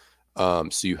 So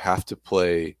you have to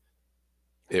play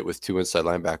it with two inside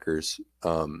linebackers,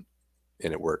 and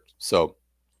it worked. So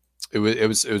it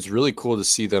was really cool to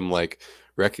see them like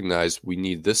recognize we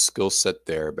need this skill set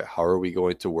there, but how are we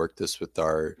going to work this with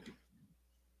how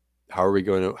are we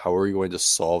going to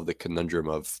solve the conundrum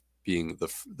of being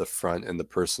the front and the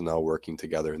personnel working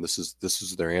together? And this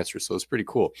is their answer. So it's pretty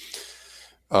cool.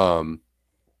 I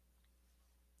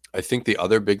think the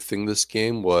other big thing this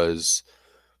game was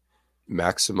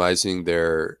maximizing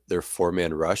their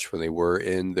 4-man rush when they were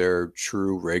in their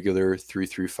true regular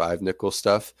 3-3-5 nickel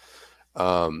stuff.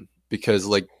 Because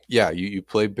like, yeah, you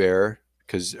play bear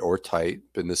or tight,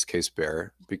 but in this case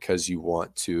bear, because you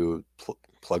want to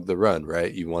plug the run,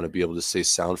 right? You want to be able to stay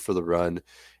sound for the run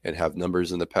and have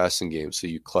numbers in the passing game. So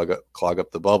you clog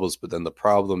up the bubbles. But then the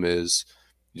problem is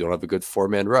you don't have a good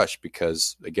 4-man rush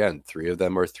because, again, 3 of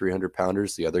them are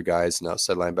 300-pounders. The other guy is an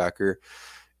outside linebacker.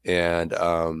 And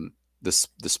the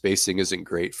spacing isn't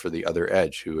great for the other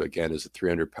edge, who, again, is a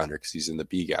 300-pounder because he's in the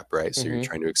B gap, right? So you're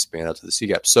trying to expand out to the C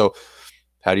gap. So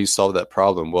how do you solve that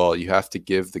problem? Well, you have to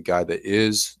give the guy that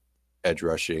is edge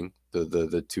rushing, the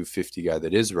 250 guy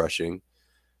that is rushing,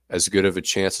 as good of a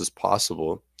chance as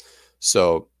possible.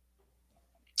 So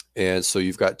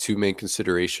you've got two main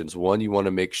considerations. One, you want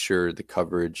to make sure the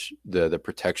coverage, the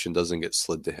protection doesn't get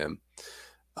slid to him,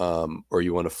 or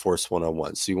you want to force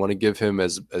one-on-one. So you want to give him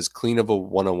as clean of a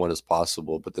one-on-one as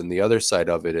possible. But then the other side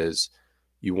of it is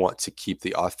you want to keep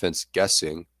the offense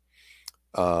guessing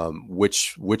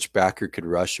which backer could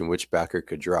rush and which backer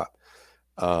could drop.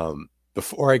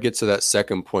 Before I get to that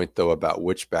second point, though, about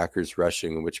which backer's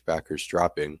rushing and which backer's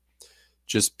dropping,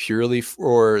 just purely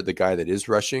for the guy that is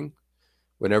rushing,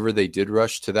 whenever they did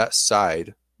rush to that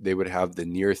side, they would have the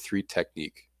near 3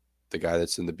 technique, the guy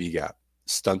that's in the B gap,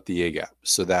 stunt the A gap.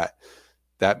 So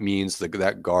that means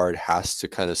that guard has to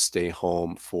kind of stay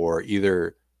home for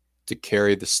either to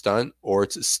carry the stunt or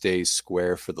to stay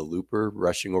square for the looper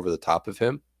rushing over the top of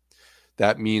him.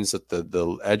 That means that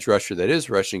the edge rusher that is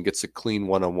rushing gets a clean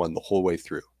one-on-one the whole way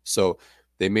through. So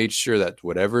they made sure that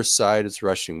whatever side is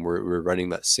rushing, we're running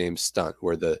that same stunt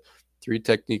where the 3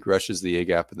 technique rushes the A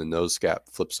gap and the nose gap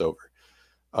flips over.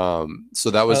 So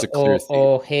that was a clear thing.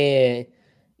 Or here,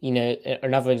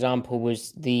 another example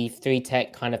was the 3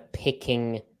 tech kind of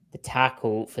picking the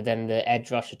tackle for then the edge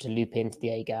rusher to loop into the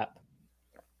A gap.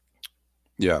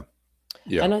 Yeah.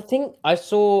 Yeah. And I think I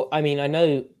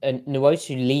know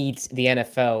Nwosu leads the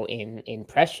NFL in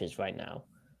pressures right now,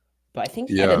 but I think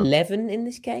he had 11 in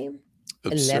this game.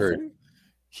 Absurd. 11?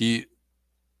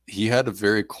 He had a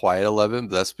very quiet 11,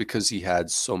 but that's because he had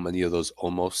so many of those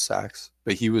almost sacks.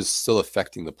 But he was still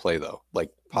affecting the play, though, like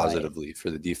positively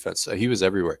for the defense. So he was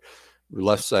everywhere.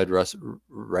 left side,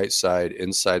 right side,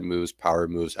 inside moves, power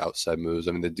moves, outside moves.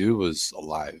 I mean, the dude was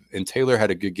alive. And Taylor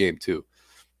had a good game too.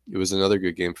 It was another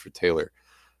good game for Taylor.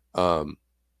 But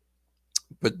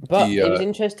it was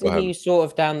interesting. He sort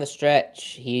of down the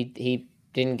stretch. He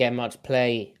didn't get much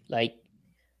play. Like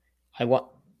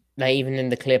even in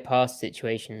the clear pass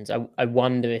situations, I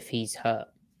wonder if he's hurt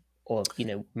or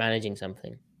managing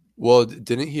something. Well,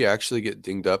 didn't he actually get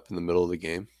dinged up in the middle of the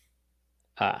game?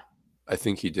 I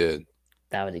think he did.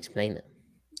 That would explain it.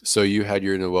 So you had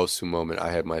your Nwosu moment. I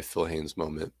had my Phil Haynes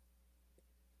moment.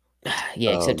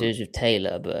 Yeah, except it was with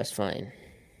Taylor, but that's fine.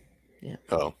 Yeah.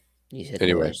 Oh. You said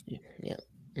anyway. Yeah.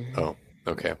 Mm-hmm. Oh,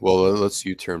 okay. Well, let's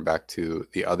turn back to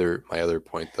my other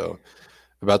point though,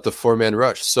 about the 4-man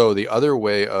rush. So the other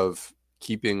way of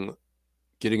getting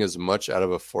as much out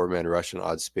of a 4-man rush and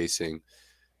odd spacing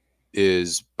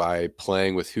is by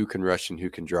playing with who can rush and who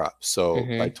can drop. So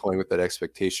by toying with that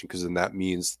expectation, because then that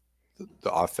means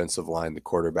the offensive line, the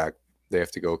quarterback, they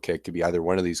have to go, okay, it could be either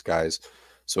one of these guys.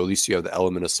 So at least you have the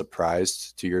element of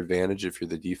surprise to your advantage if you're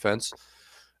the defense.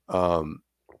 So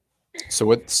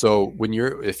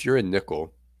if you're a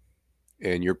nickel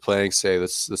and you're playing, say,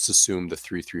 let's assume the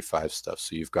 3-3-5 stuff.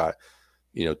 So you've got,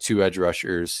 2 edge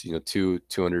rushers, 2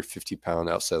 250-pound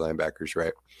outside linebackers,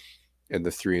 right? And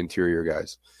the 3 interior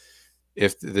guys.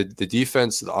 If the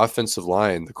defense, the offensive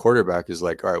line, the quarterback is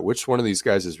like, all right, which one of these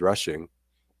guys is rushing?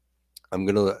 I'm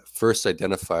going to first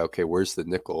identify, okay, where's the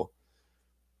nickel?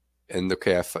 And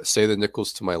okay, I say the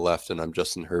nickel's to my left and I'm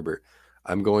Justin Herbert.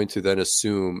 I'm going to then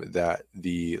assume that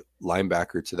the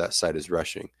linebacker to that side is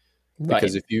rushing. Right.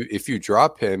 Because if you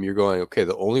drop him, you're going, okay,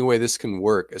 the only way this can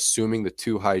work, assuming the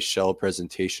 2 high shell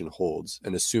presentation holds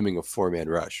and assuming a 4-man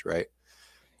rush, right?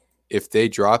 If they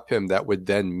drop him, that would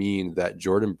then mean that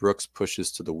Jordan Brooks pushes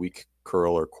to the weak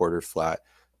curl or quarter flat.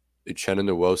 Uchenna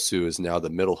Nwosu is now the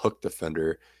middle hook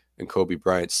defender, and Kobe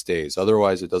Bryant stays.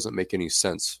 Otherwise, it doesn't make any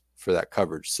sense for that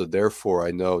coverage. So therefore,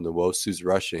 I know Nwosu's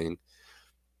rushing,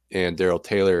 and Darrell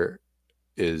Taylor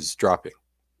is dropping.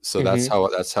 So that's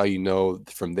how you know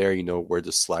from there. Where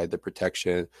to slide the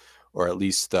protection, or at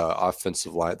least the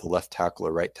offensive line, the left tackle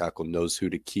or right tackle knows who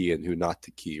to key and who not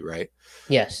to key. Right.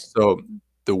 Yes. So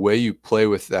the way you play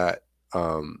with that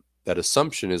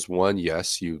assumption is, one,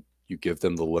 yes, you give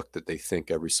them the look that they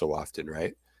think every so often,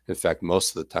 right? In fact,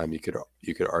 most of the time you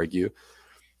could argue.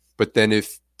 But then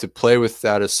if to play with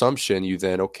that assumption, you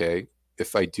then, okay,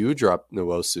 if I do drop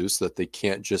Nwosu so that they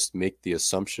can't just make the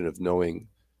assumption of knowing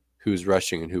who's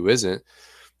rushing and who isn't,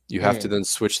 you have to then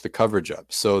switch the coverage up.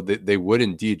 So they would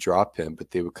indeed drop him,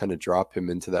 but they would kind of drop him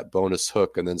into that bonus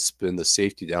hook and then spin the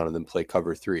safety down and then play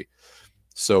cover 3.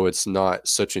 So it's not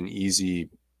such an easy,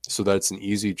 so that it's an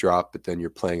easy drop, but then you're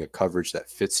playing a coverage that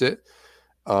fits it,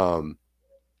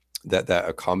 that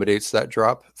accommodates that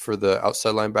drop for the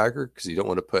outside linebacker, because you don't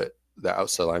want to put the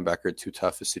outside linebacker in too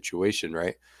tough a situation,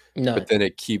 right? No. But then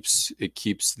it keeps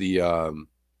the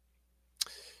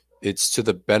it's to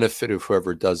the benefit of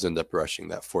whoever does end up rushing,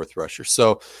 that 4th rusher.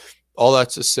 So all that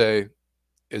to say,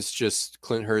 it's just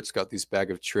Clint Hurts got these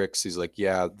bag of tricks. He's like,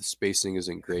 yeah, the spacing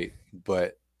isn't great,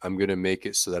 but I'm going to make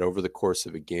it so that over the course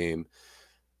of a game,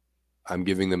 I'm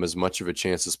giving them as much of a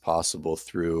chance as possible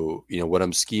through, what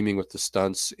I'm scheming with the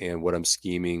stunts and what I'm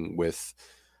scheming with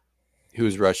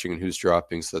who's rushing and who's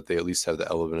dropping, so that they at least have the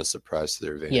element of surprise to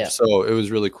their advantage. Yeah. So it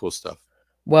was really cool stuff.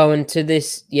 Well, and to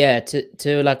this,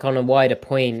 to like on a wider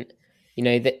point,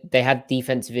 they had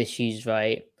defensive issues,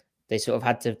 right? They sort of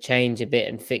had to change a bit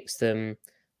and fix them.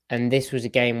 And this was a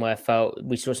game where I felt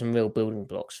we saw some real building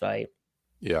blocks, right?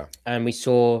 Yeah. And we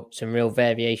saw some real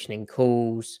variation in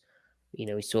calls.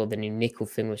 We saw the new nickel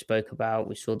thing we spoke about.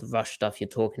 We saw the rush stuff you're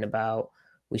talking about.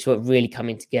 We saw it really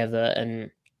coming together. And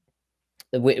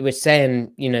we're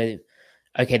saying,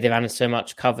 okay, they ran so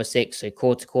much cover 6, so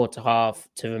quarter, half,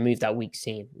 to remove that weak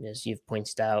seam, as you've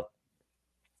pointed out.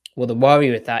 Well, the worry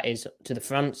with that is, to the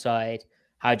front side,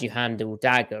 how do you handle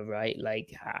dagger, right?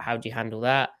 Like, how do you handle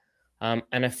that? And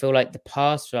I feel like the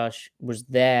pass rush was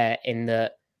there in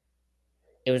that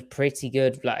it was pretty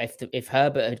good. Like, if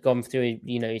Herbert had gone through,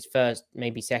 his first,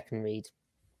 maybe second read,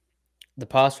 the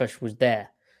pass rush was there.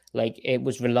 Like, it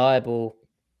was reliable.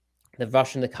 The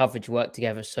rush and the coverage worked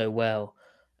together so well.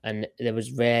 And there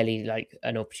was rarely like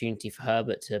an opportunity for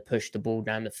Herbert to push the ball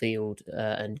down the field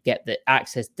and get the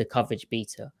access to coverage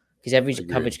beater, because every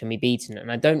coverage can be beaten.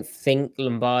 And I don't think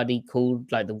Lombardi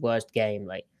called like the worst game.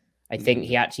 Like, I think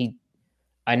he actually,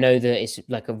 I know that it's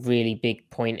like a really big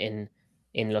point in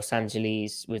Los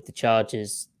Angeles with the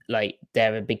Chargers. Like,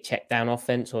 they're a big check down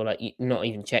offense, or like not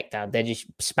even check down. They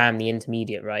just spam the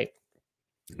intermediate, right?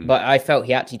 But I felt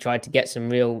he actually tried to get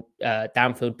some real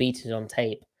downfield beaters on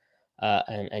tape.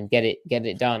 and get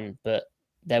it done. But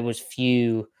there was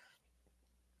few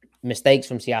mistakes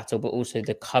from Seattle, but also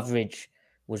the coverage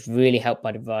was really helped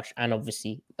by the rush, and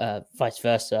obviously vice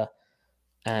versa.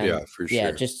 And for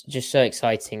sure. just so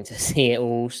exciting to see it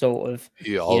all sort of,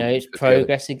 it's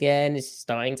progress again. It's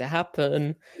starting to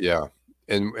happen. Yeah.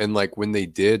 And like when they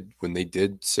did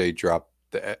say drop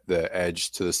the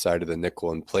edge to the side of the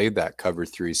nickel and played that cover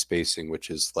 3 spacing, which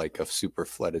is like a super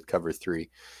flooded cover 3,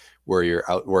 where you're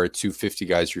out, where 250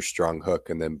 guys your strong hook,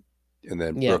 and then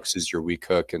Brooks is your weak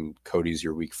hook and Cody's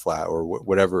your weak flat, or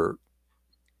whatever.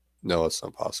 No, it's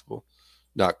not possible.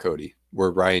 Not Cody, where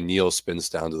Ryan Neal spins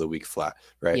down to the weak flat,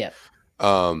 right? Yeah.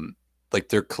 Like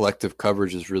their collective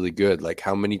coverage is really good. Like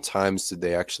how many times did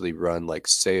they actually run like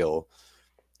Sale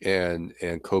and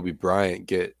Kobe Bryant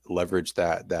get leverage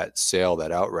that sail,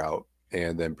 that out route,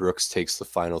 and then Brooks takes the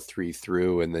final 3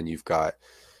 through, and then you've got,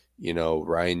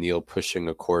 Ryan Neal pushing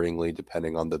accordingly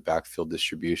depending on the backfield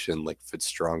distribution, like if it's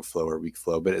strong flow or weak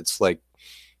flow. But it's like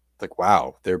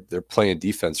wow, they're playing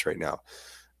defense right now.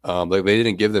 Like they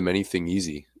didn't give them anything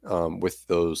easy with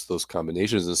those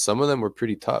combinations, and some of them were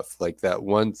pretty tough. Like that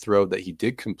one throw that he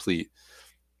did complete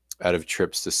out of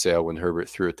trips to Sale when Herbert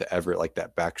threw it to Everett, like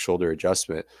that back shoulder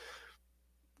adjustment.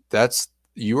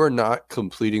 You are not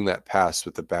completing that pass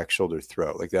with the back shoulder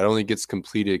throw. Like that only gets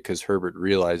completed because Herbert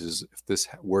realizes if this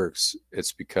works,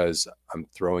 it's because I'm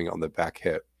throwing on the back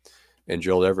hip. And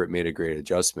Joel Everett made a great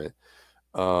adjustment.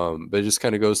 But it just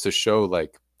kind of goes to show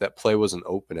like that play wasn't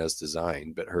open as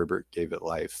designed, but Herbert gave it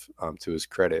life, to his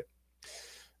credit.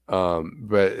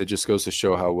 But it just goes to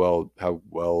show how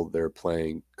well they're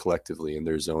playing collectively in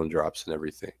their zone drops and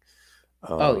everything.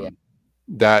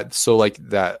 So like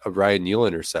that Ryan Neal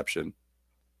interception,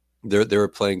 they were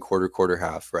playing quarter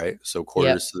half, right? So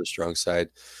quarters to the strong side,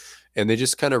 and they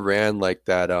just kind of ran like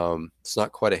that. It's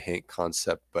not quite a Hank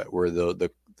concept, but where the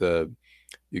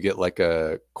you get like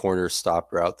a corner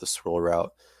stop route, the swirl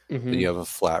route, then you have a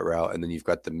flat route, and then you've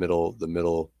got the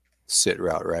middle sit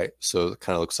route, right? So it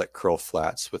kind of looks like curl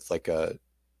flats with like a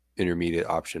intermediate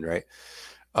option, right?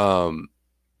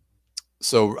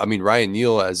 So I mean Ryan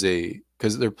Neal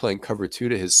because they're playing cover 2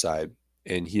 to his side,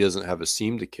 and he doesn't have a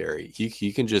seam to carry.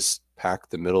 He can just pack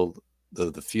the middle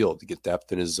of the field to get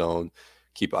depth in his zone,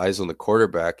 keep eyes on the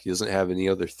quarterback. He doesn't have any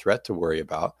other threat to worry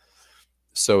about.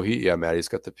 So Maddie's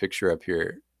got the picture up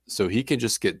here. So he can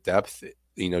just get depth,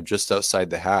 just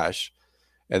outside the hash.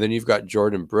 And then you've got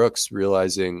Jordan Brooks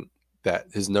realizing that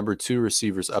his number 2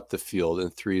 receiver's up the field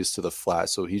and 3 is to the flat.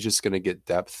 So he's just going to get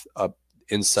depth up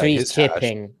inside his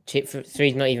chipping. hash.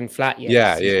 3's not even flat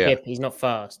yet. Yeah. He's not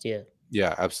fast. Yeah.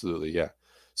 Yeah, absolutely. Yeah.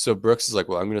 So Brooks is like,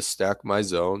 well, I'm going to stack my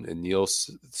zone. And Neal's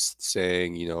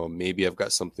saying, maybe I've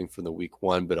got something from the week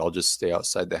 1, but I'll just stay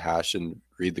outside the hash and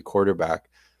read the quarterback.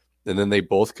 And then they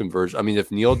both converge. I mean, if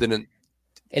Neal didn't,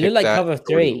 it looked like cover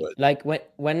 3. Like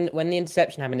when the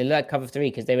interception happened, it looked like cover 3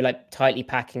 because they were like tightly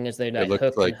packing as though like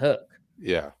hook and hook.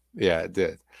 Yeah, it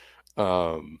did.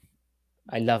 I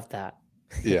love that.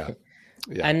 Yeah.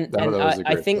 And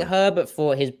I think Herbert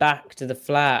thought his back to the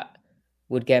flat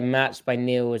would get matched by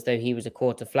Neal as though he was a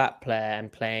quarter flat player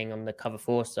and playing on the cover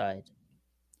 4 side.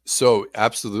 So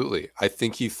absolutely. I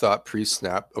think he thought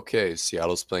pre-snap, okay,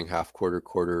 Seattle's playing half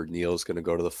quarter, Neal's going to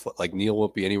go to the like Neal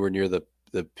won't be anywhere near the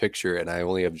picture, and I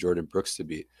only have Jordan Brooks to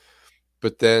beat.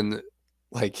 But then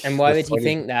and why would he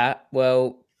think that?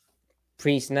 Well,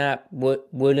 pre-snap,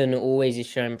 Woolen always is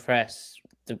showing press,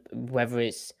 whether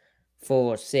it's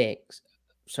 4 or 6.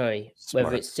 Sorry, Smart.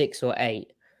 Whether it's 6 or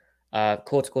 8.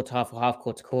 Quarter, half, or half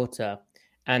quarter.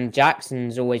 And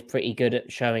Jackson's always pretty good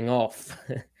at showing off.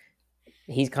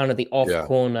 He's kind of the off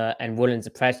corner and Woolen's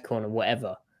the press corner,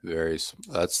 whatever.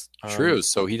 That's true.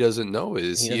 So he doesn't know.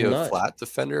 Is he a flat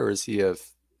defender, or is he a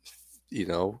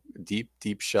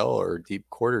deep shell or deep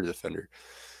quarter defender?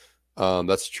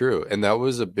 That's true. And that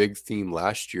was a big theme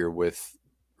last year with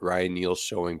Ryan Neal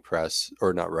showing press,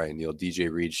 or not Ryan Neal, DJ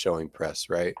Reed showing press,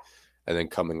 right? And then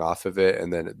coming off of it,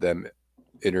 and then them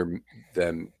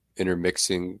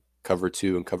intermixing cover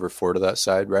 2 and cover 4 to that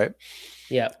side, right?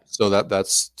 Yeah. So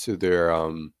that's to their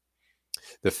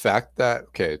the fact that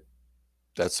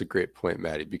that's a great point,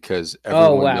 Maddie, because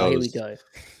everyone knows, here we go.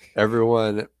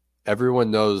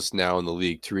 everyone knows now in the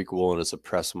league Tariq Woolen is a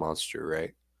press monster,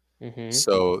 right? Mm-hmm.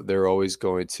 So they're always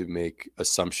going to make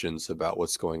assumptions about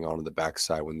what's going on the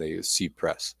backside when they see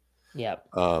press. Yeah.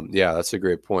 That's a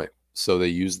great point. So they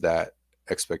use that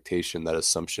expectation, that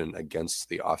assumption against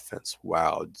the offense.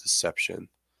 Wow, deception,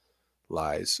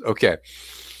 lies. Okay.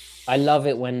 I love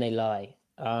it when they lie.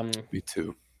 Me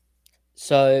too.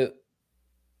 So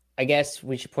I guess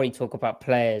we should probably talk about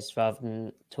players rather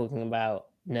than talking about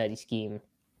nerdy scheme.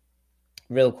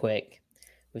 real quick,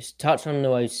 we touched on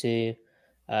Nwosu.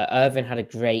 Irvin had a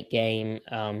great game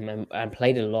and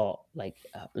played a lot. Like,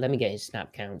 let me get his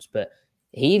snap counts, but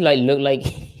he looked like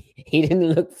he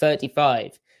didn't look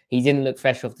 35. He didn't look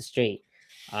fresh off the street.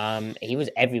 He was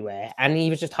everywhere, and he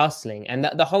was just hustling. And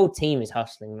the whole team is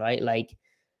hustling, right? Like,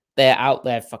 they're out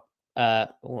there for I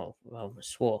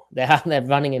swore they're out there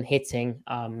running and hitting.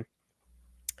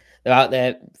 They're out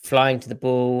there flying to the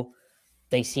ball.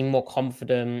 They seem more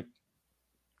confident.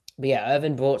 But yeah,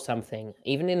 Irvin brought something,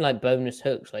 even in like bonus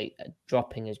hooks, like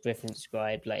dropping as Griffin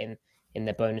described, like in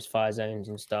their bonus fire zones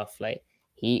and stuff. Like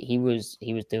he was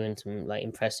doing some like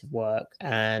impressive work.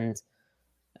 And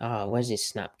where's his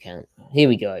snap count? Here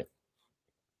we go.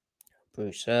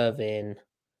 Bruce Irvin,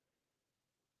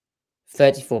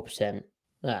 34%.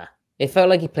 It felt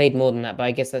like he played more than that, but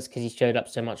I guess that's because he showed up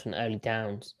so much on early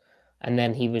downs, and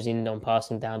then he was in on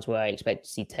passing downs where I expect to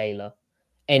see Taylor.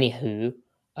 Anywho,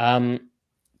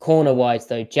 corner-wise,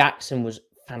 though, Jackson was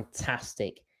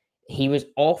fantastic. He was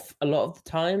off a lot of the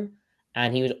time,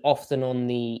 and he was often on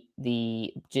the.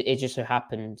 It just so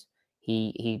happened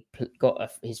he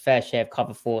got his fair share of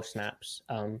cover 4 snaps.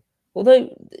 Although,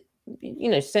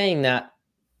 saying that,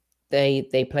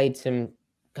 they played some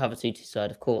cover 2 to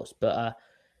side, of course, but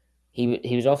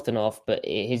he was often off. But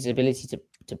his ability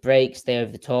to break, stay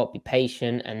over the top, be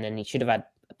patient, and then he should have had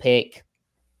a pick.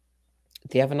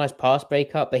 They have a nice pass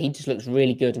breakup, but he just looks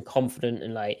really good and confident,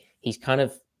 and like he's kind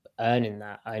of earning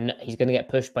that. I know he's going to get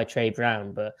pushed by Trey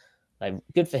Brown, but like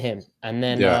good for him. And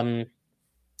then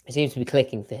it seems to be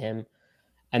clicking for him.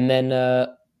 And then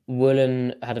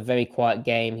Woolen had a very quiet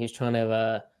game. He was trying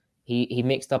to he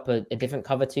mixed up a different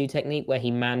cover 2 technique where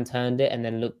he man turned it and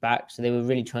then looked back. So they were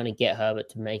really trying to get Herbert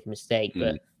to make a mistake,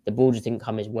 but the ball just didn't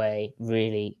come his way.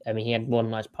 Really, I mean, he had one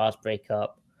nice pass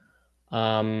breakup.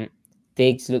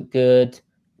 Diggs looked good.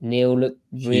 Neil looked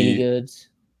really good.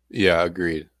 Yeah,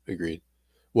 agreed.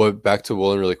 Well, back to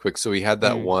Woolen really quick. So he had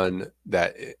that one,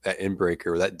 that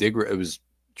in-breaker, that dig, it was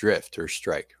drift or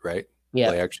strike, right? Yeah.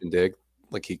 Play action dig.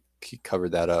 Like he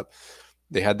covered that up.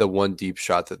 They had the one deep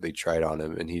shot that they tried on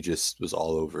him, and he just was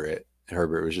all over it.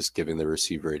 Herbert was just giving the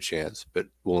receiver a chance, but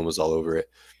Woolen was all over it.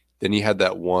 Then he had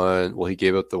that one, he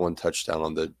gave up the one touchdown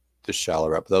on the shallow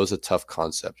route, but that was a tough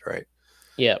concept, right?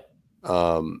 Yeah.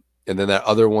 And then that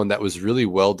other one that was really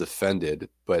well defended,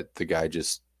 but the guy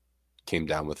just came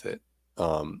down with it.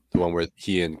 The one where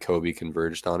he and Kobe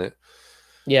converged on it.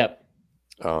 Yeah.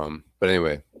 But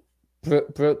anyway.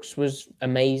 Brooks was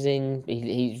amazing.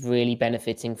 He's really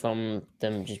benefiting from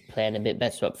them just playing a bit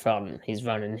better up front. He's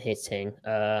running and hitting.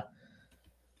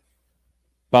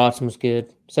 Barton was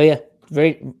good. So yeah,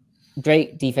 very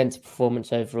great defensive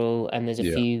performance overall. And there's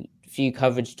a few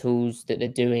coverage tools that they're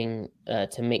doing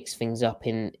to mix things up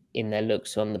in their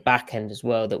looks on the back end as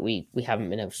well that we haven't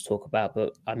been able to talk about.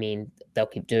 But I mean, they'll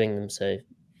keep doing them. So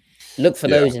look for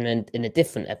those in a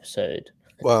different episode.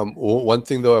 One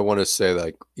thing though, I want to say,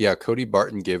 like, Cody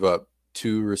Barton gave up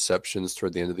 2 receptions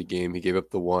toward the end of the game. He gave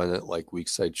up the one at like weak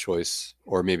side choice,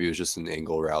 or maybe it was just an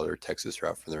angle route or Texas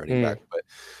route from the running back.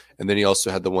 And then he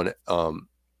also had the one,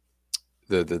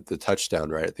 the touchdown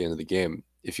right at the end of the game.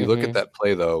 If you look at that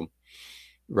play though,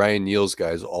 Ryan Neal's guy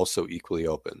is also equally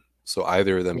open. So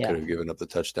either of them could have given up the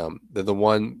touchdown. Then the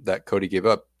one that Cody gave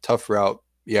up, tough route.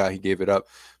 Yeah, he gave it up.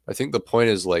 I think the point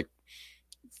is, like,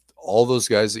 all those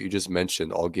guys that you just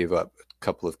mentioned all gave up a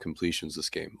couple of completions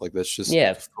this game. Like that's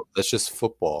just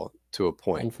football to a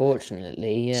point.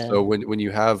 Unfortunately, yeah. So when you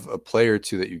have a play or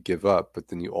two that you give up, but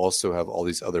then you also have all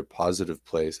these other positive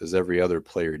plays, as every other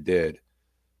player did,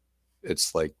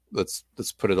 it's like let's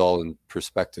put it all in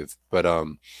perspective. But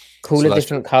call a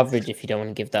different coverage if you don't want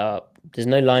to give that up. There's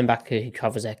no linebacker who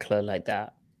covers Eckler like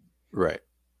that. Right.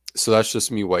 So that's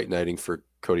just me white knighting for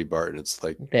Cody Barton. It's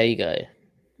like, there you go.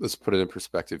 Let's put it in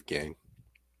perspective, gang.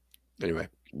 Anyway.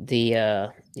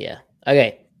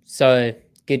 Okay. So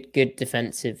good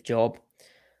defensive job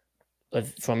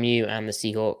from you and the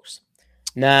Seahawks.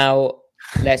 Now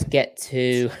let's get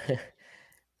to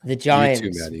the Giants.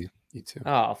 You too, Maddie. You too.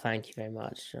 Oh, thank you very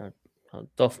much. I'll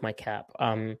doff my cap.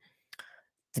 The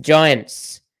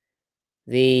Giants,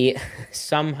 the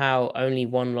somehow only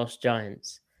one loss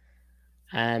Giants,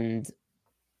 and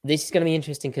this is going to be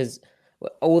interesting because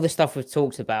all the stuff we've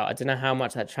talked about, I don't know how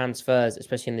much that transfers,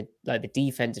 especially in the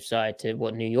defensive side, to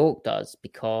what New York does,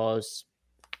 because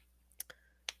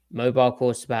mobile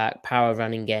quarterback, power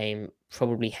running game,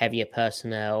 probably heavier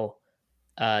personnel,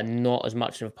 not as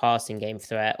much of a passing game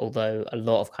threat, although a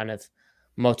lot of kind of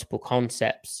multiple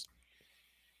concepts,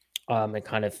 and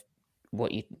kind of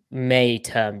what you may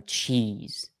term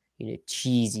cheese,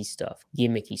 cheesy stuff,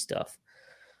 gimmicky stuff.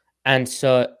 and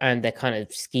they're kind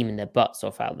of scheming their butts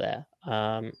off out there.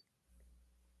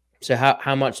 So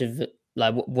how much of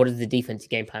like what does the defensive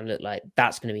game plan look like?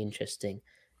 That's going to be interesting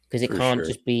because For sure.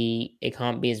 it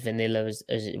can't be as vanilla as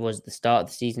it was at the start of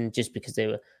the season just because they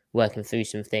were working through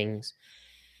some things.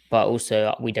 But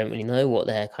also we don't really know what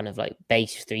their kind of like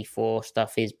base 3-4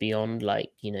 stuff is beyond like,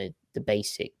 the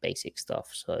basic stuff.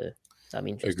 So that'd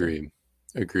be interesting.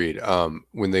 Agreed.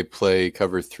 When they play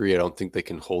cover 3, I don't think they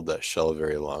can hold that shell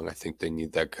very long. I think they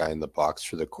need that guy in the box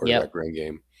for the quarterback run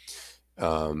game.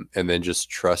 And then just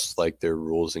trust like their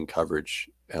rules and coverage,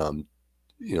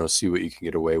 see what you can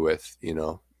get away with,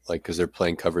 like, cause they're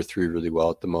playing cover 3 really well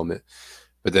at the moment,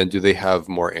 but then do they have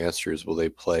more answers? Will they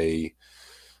play,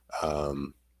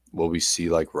 will we see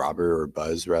like Robert or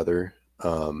Buzz rather?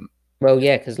 Well,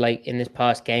 yeah, because like in this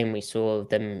past game, we saw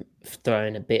them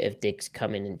throwing a bit of Diggs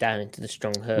coming and down into the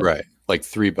strong hook. Right. Like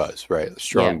 3 Buzz, right?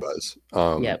 Strong Buzz.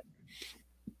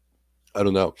 I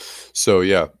don't know. So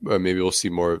yeah, maybe we'll see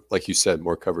more, like you said,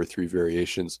 more cover 3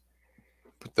 variations.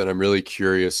 But then I'm really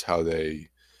curious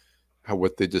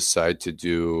what they decide to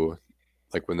do,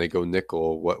 like when they go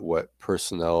nickel. What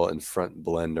personnel and front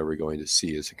blend are we going to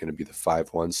see? Is it going to be the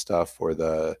 5-1 stuff or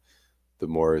the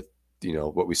more,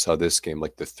 what we saw this game,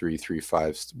 like the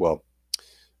 3-3-5? Well,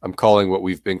 I'm calling what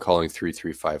we've been calling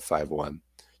 3-3-5-5-1.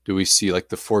 Do we see like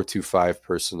the 4-2-5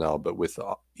 personnel, but with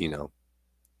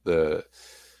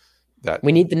that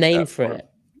we need the name for it.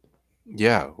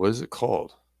 Yeah, what is it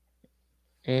called?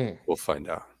 We'll find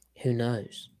out. Who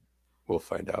knows? We'll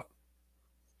find out.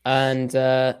 And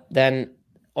then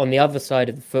on the other side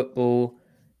of the football,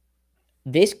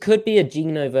 this could be a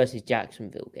Geno versus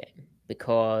Jacksonville game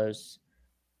because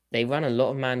they run a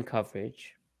lot of man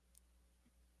coverage.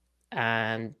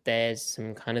 And there's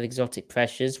some kind of exotic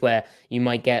pressures where you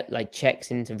might get like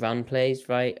checks into run plays,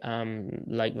 right?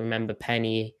 Like remember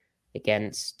Penny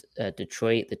against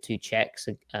Detroit, the 2 checks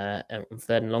on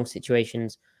 3rd and long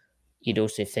situations. You'd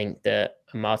also think that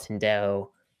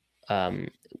Martindale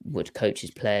would coach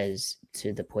his players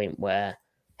to the point where,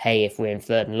 hey, if we're in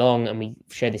 3rd and long and we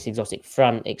show this exotic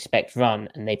front, expect run,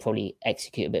 and they probably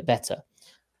execute a bit better.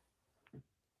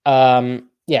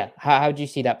 Yeah, how do you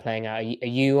see that playing out? Are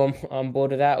you on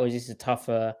board with that, or is this a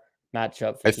tougher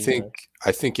matchup for Geno?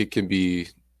 I think it can be.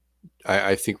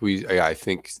 I think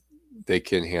they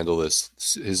can handle this.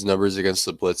 His numbers against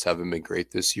the blitz haven't been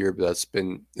great this year, but that's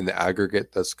been in the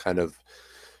aggregate. That's kind of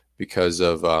because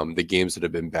of the games that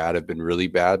have been bad have been really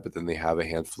bad, but then they have a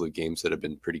handful of games that have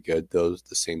been pretty good those at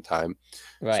the same time.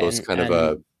 Right. So it's kind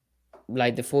of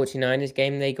like the 49ers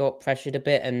game, they got pressured a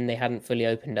bit and they hadn't fully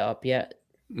opened it up yet.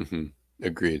 Mm-hmm.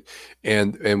 Agreed.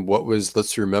 And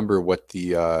let's remember what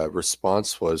the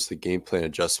response was, the game plan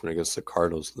adjustment against the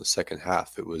Cardinals in the second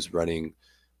half. It was running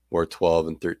more 12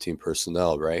 and 13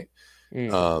 personnel, right?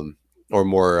 Or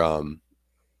more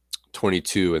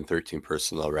 22 and 13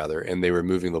 personnel rather, and they were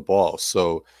moving the ball.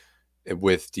 So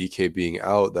with DK being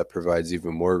out, that provides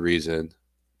even more reason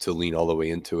to lean all the way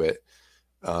into it.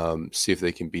 See if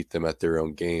they can beat them at their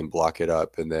own game, block it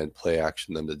up, and then play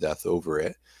action them to death over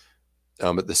it.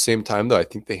 At the same time, though, I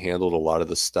think they handled a lot of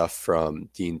the stuff from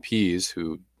Dean Pease,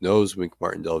 who knows Wink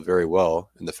Martindale very well,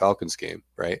 in the Falcons game,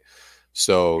 right?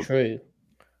 So true.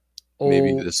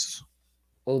 Maybe this.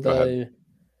 Although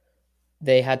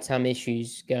they had some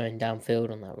issues going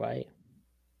downfield on that, right?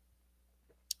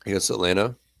 Against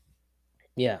Atlanta?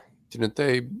 Yeah. Didn't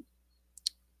they?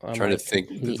 I'm trying to think.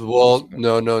 Well,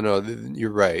 no. You're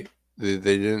right. They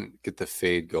didn't get the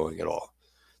fade going at all.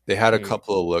 They had a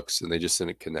couple of looks and they just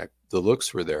didn't connect. The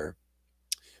looks were there,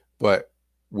 but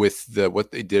with what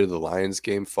they did in the Lions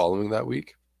game following that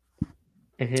week,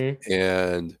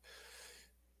 and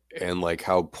like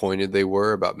how pointed they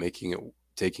were about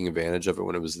taking advantage of it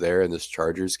when it was there in this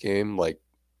Chargers game, like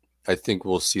I think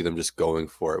we'll see them just going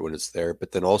for it when it's there.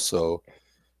 But then also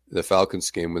the Falcons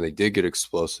game, when they did get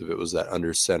explosive, it was that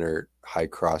under center high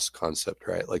cross concept,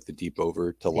 right? Like the deep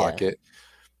over to lock it.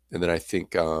 And then I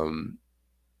think,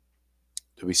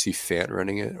 did we see Fant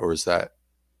running it, or was that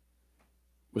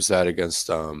against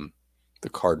the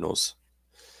Cardinals?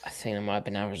 I think it might have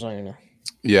been Arizona.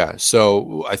 Yeah,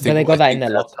 so I think they got that in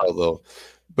their locker.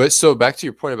 But so back to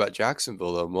your point about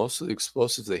Jacksonville, though, most of the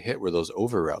explosives they hit were those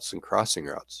over routes and crossing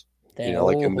routes.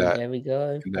 Like in that, there we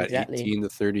go. In that exactly. 18 to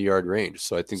 30 yard range.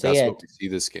 So I think that's what we see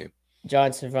this game.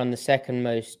 Giants have run the second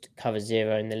most cover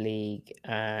 0 in the league,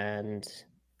 and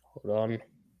hold on,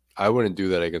 I wouldn't do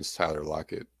that against Tyler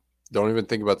Lockett. Don't even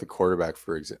think about the quarterback,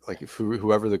 for example. Like if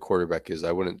whoever the quarterback is,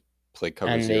 I wouldn't play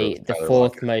cover 0. And the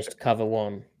fourth most cover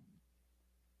 1.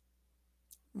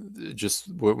 Just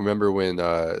remember when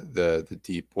the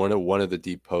deep one of the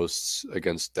deep posts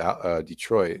against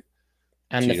Detroit,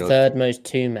 And the Geno, third most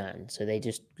 2-man, so they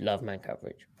just love man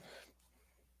coverage.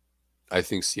 I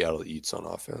think Seattle eats on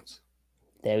offense.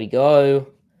 There we go.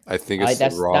 I think it's the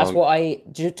wrong. That's what I.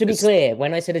 To be it's- clear,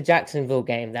 when I said a Jacksonville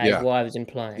game, that is Yeah. what I was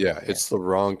implying. Yeah, it's the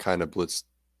wrong kind of blitz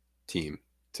team.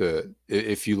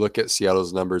 If you look at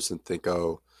Seattle's numbers and think,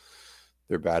 oh,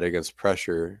 they're bad against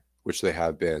pressure, which they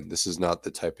have been, this is not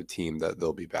the type of team that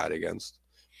they'll be bad against.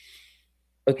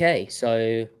 Okay,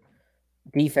 so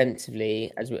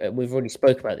defensively, as we've already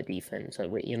spoke about the defense,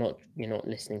 so you're not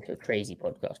listening to a crazy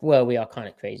podcast. Well, we are kind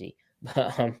of crazy,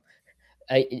 but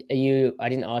are you? I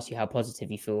didn't ask you how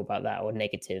positive you feel about that or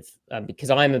negative, because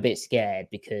I'm a bit scared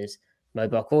because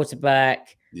mobile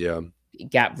quarterback, Yeah,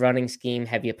 gap running scheme,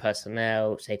 heavier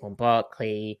personnel, Saquon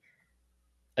Barkley.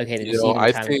 Okay, the you know,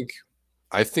 receiving talent.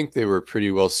 I think they were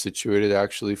pretty well situated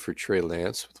actually for Trey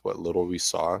Lance with what little we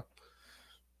saw.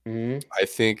 Mhm. I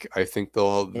think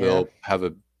they'll have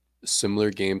a similar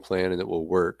game plan and it will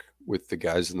work with the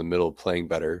guys in the middle playing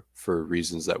better for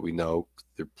reasons that we know.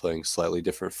 They're playing slightly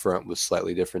different front with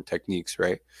slightly different techniques,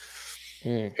 right?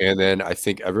 Mm. And then I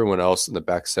think everyone else in the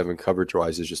back seven coverage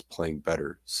wise is just playing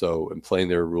better. So and playing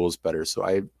their rules better. So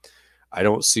I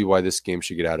don't see why this game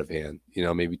should get out of hand. You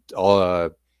know, maybe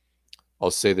I'll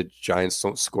say the Giants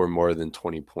don't score more than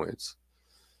 20 points.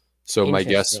 So my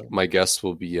guess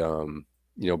will be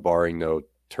barring no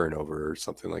turnover or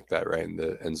something like that, right, in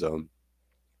the end zone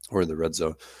or in the red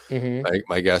zone. Mm-hmm.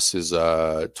 My guess is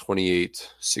 28-16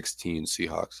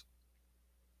 Seahawks.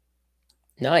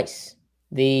 Nice.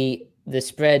 The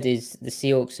spread is the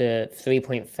Seahawks are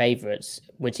 3-point favorites,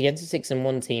 which against a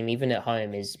 6-1 team, even at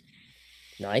home, is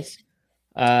nice.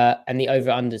 And the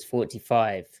over under is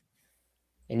 45.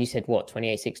 And you said what,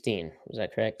 28-16? Was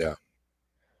that correct? Yeah.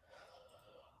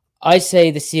 I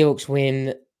say the Seahawks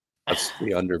win. That's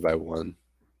the under by 1.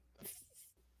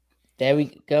 There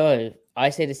we go. I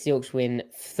say the Seahawks win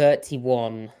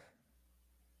 31-14.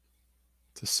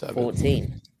 To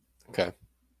 7. Okay.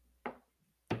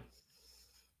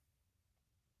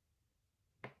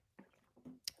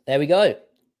 There we go.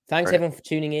 Thanks everyone for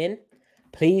tuning in.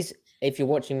 Please, if you're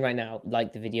watching right now,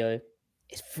 like the video.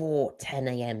 It's 4:10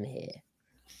 a.m. here.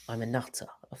 I'm a nutter.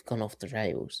 I've gone off the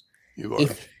rails. You are.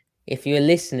 If you're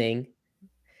listening,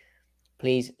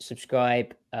 please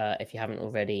subscribe if you haven't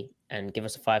already and give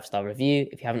us a 5-star review.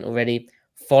 If you haven't already,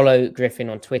 follow Griffin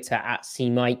on Twitter at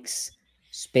CMikes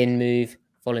Spin Move.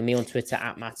 Follow me on Twitter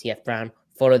at Matty F. Brown.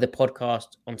 Follow the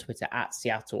podcast on Twitter at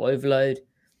Seattle Overload.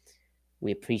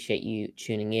 We appreciate you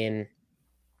tuning in.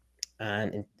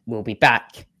 And we'll be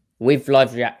back with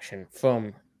live reaction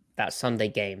from that Sunday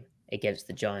game against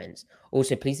the Giants.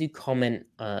 Also, please do comment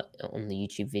on the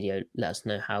YouTube video. Let us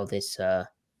know how this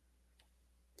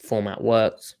format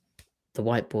works. The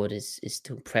whiteboard is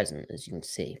still present, as you can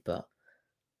see, but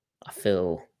I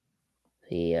feel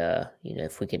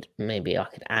if we could, maybe I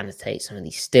could annotate some of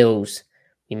these stills,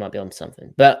 we might be on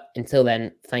something. But until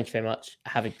then, thank you very much.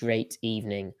 Have a great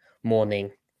evening,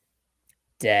 morning,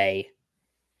 day,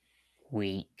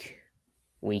 week,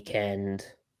 weekend,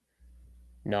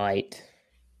 night.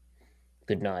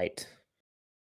 Good night.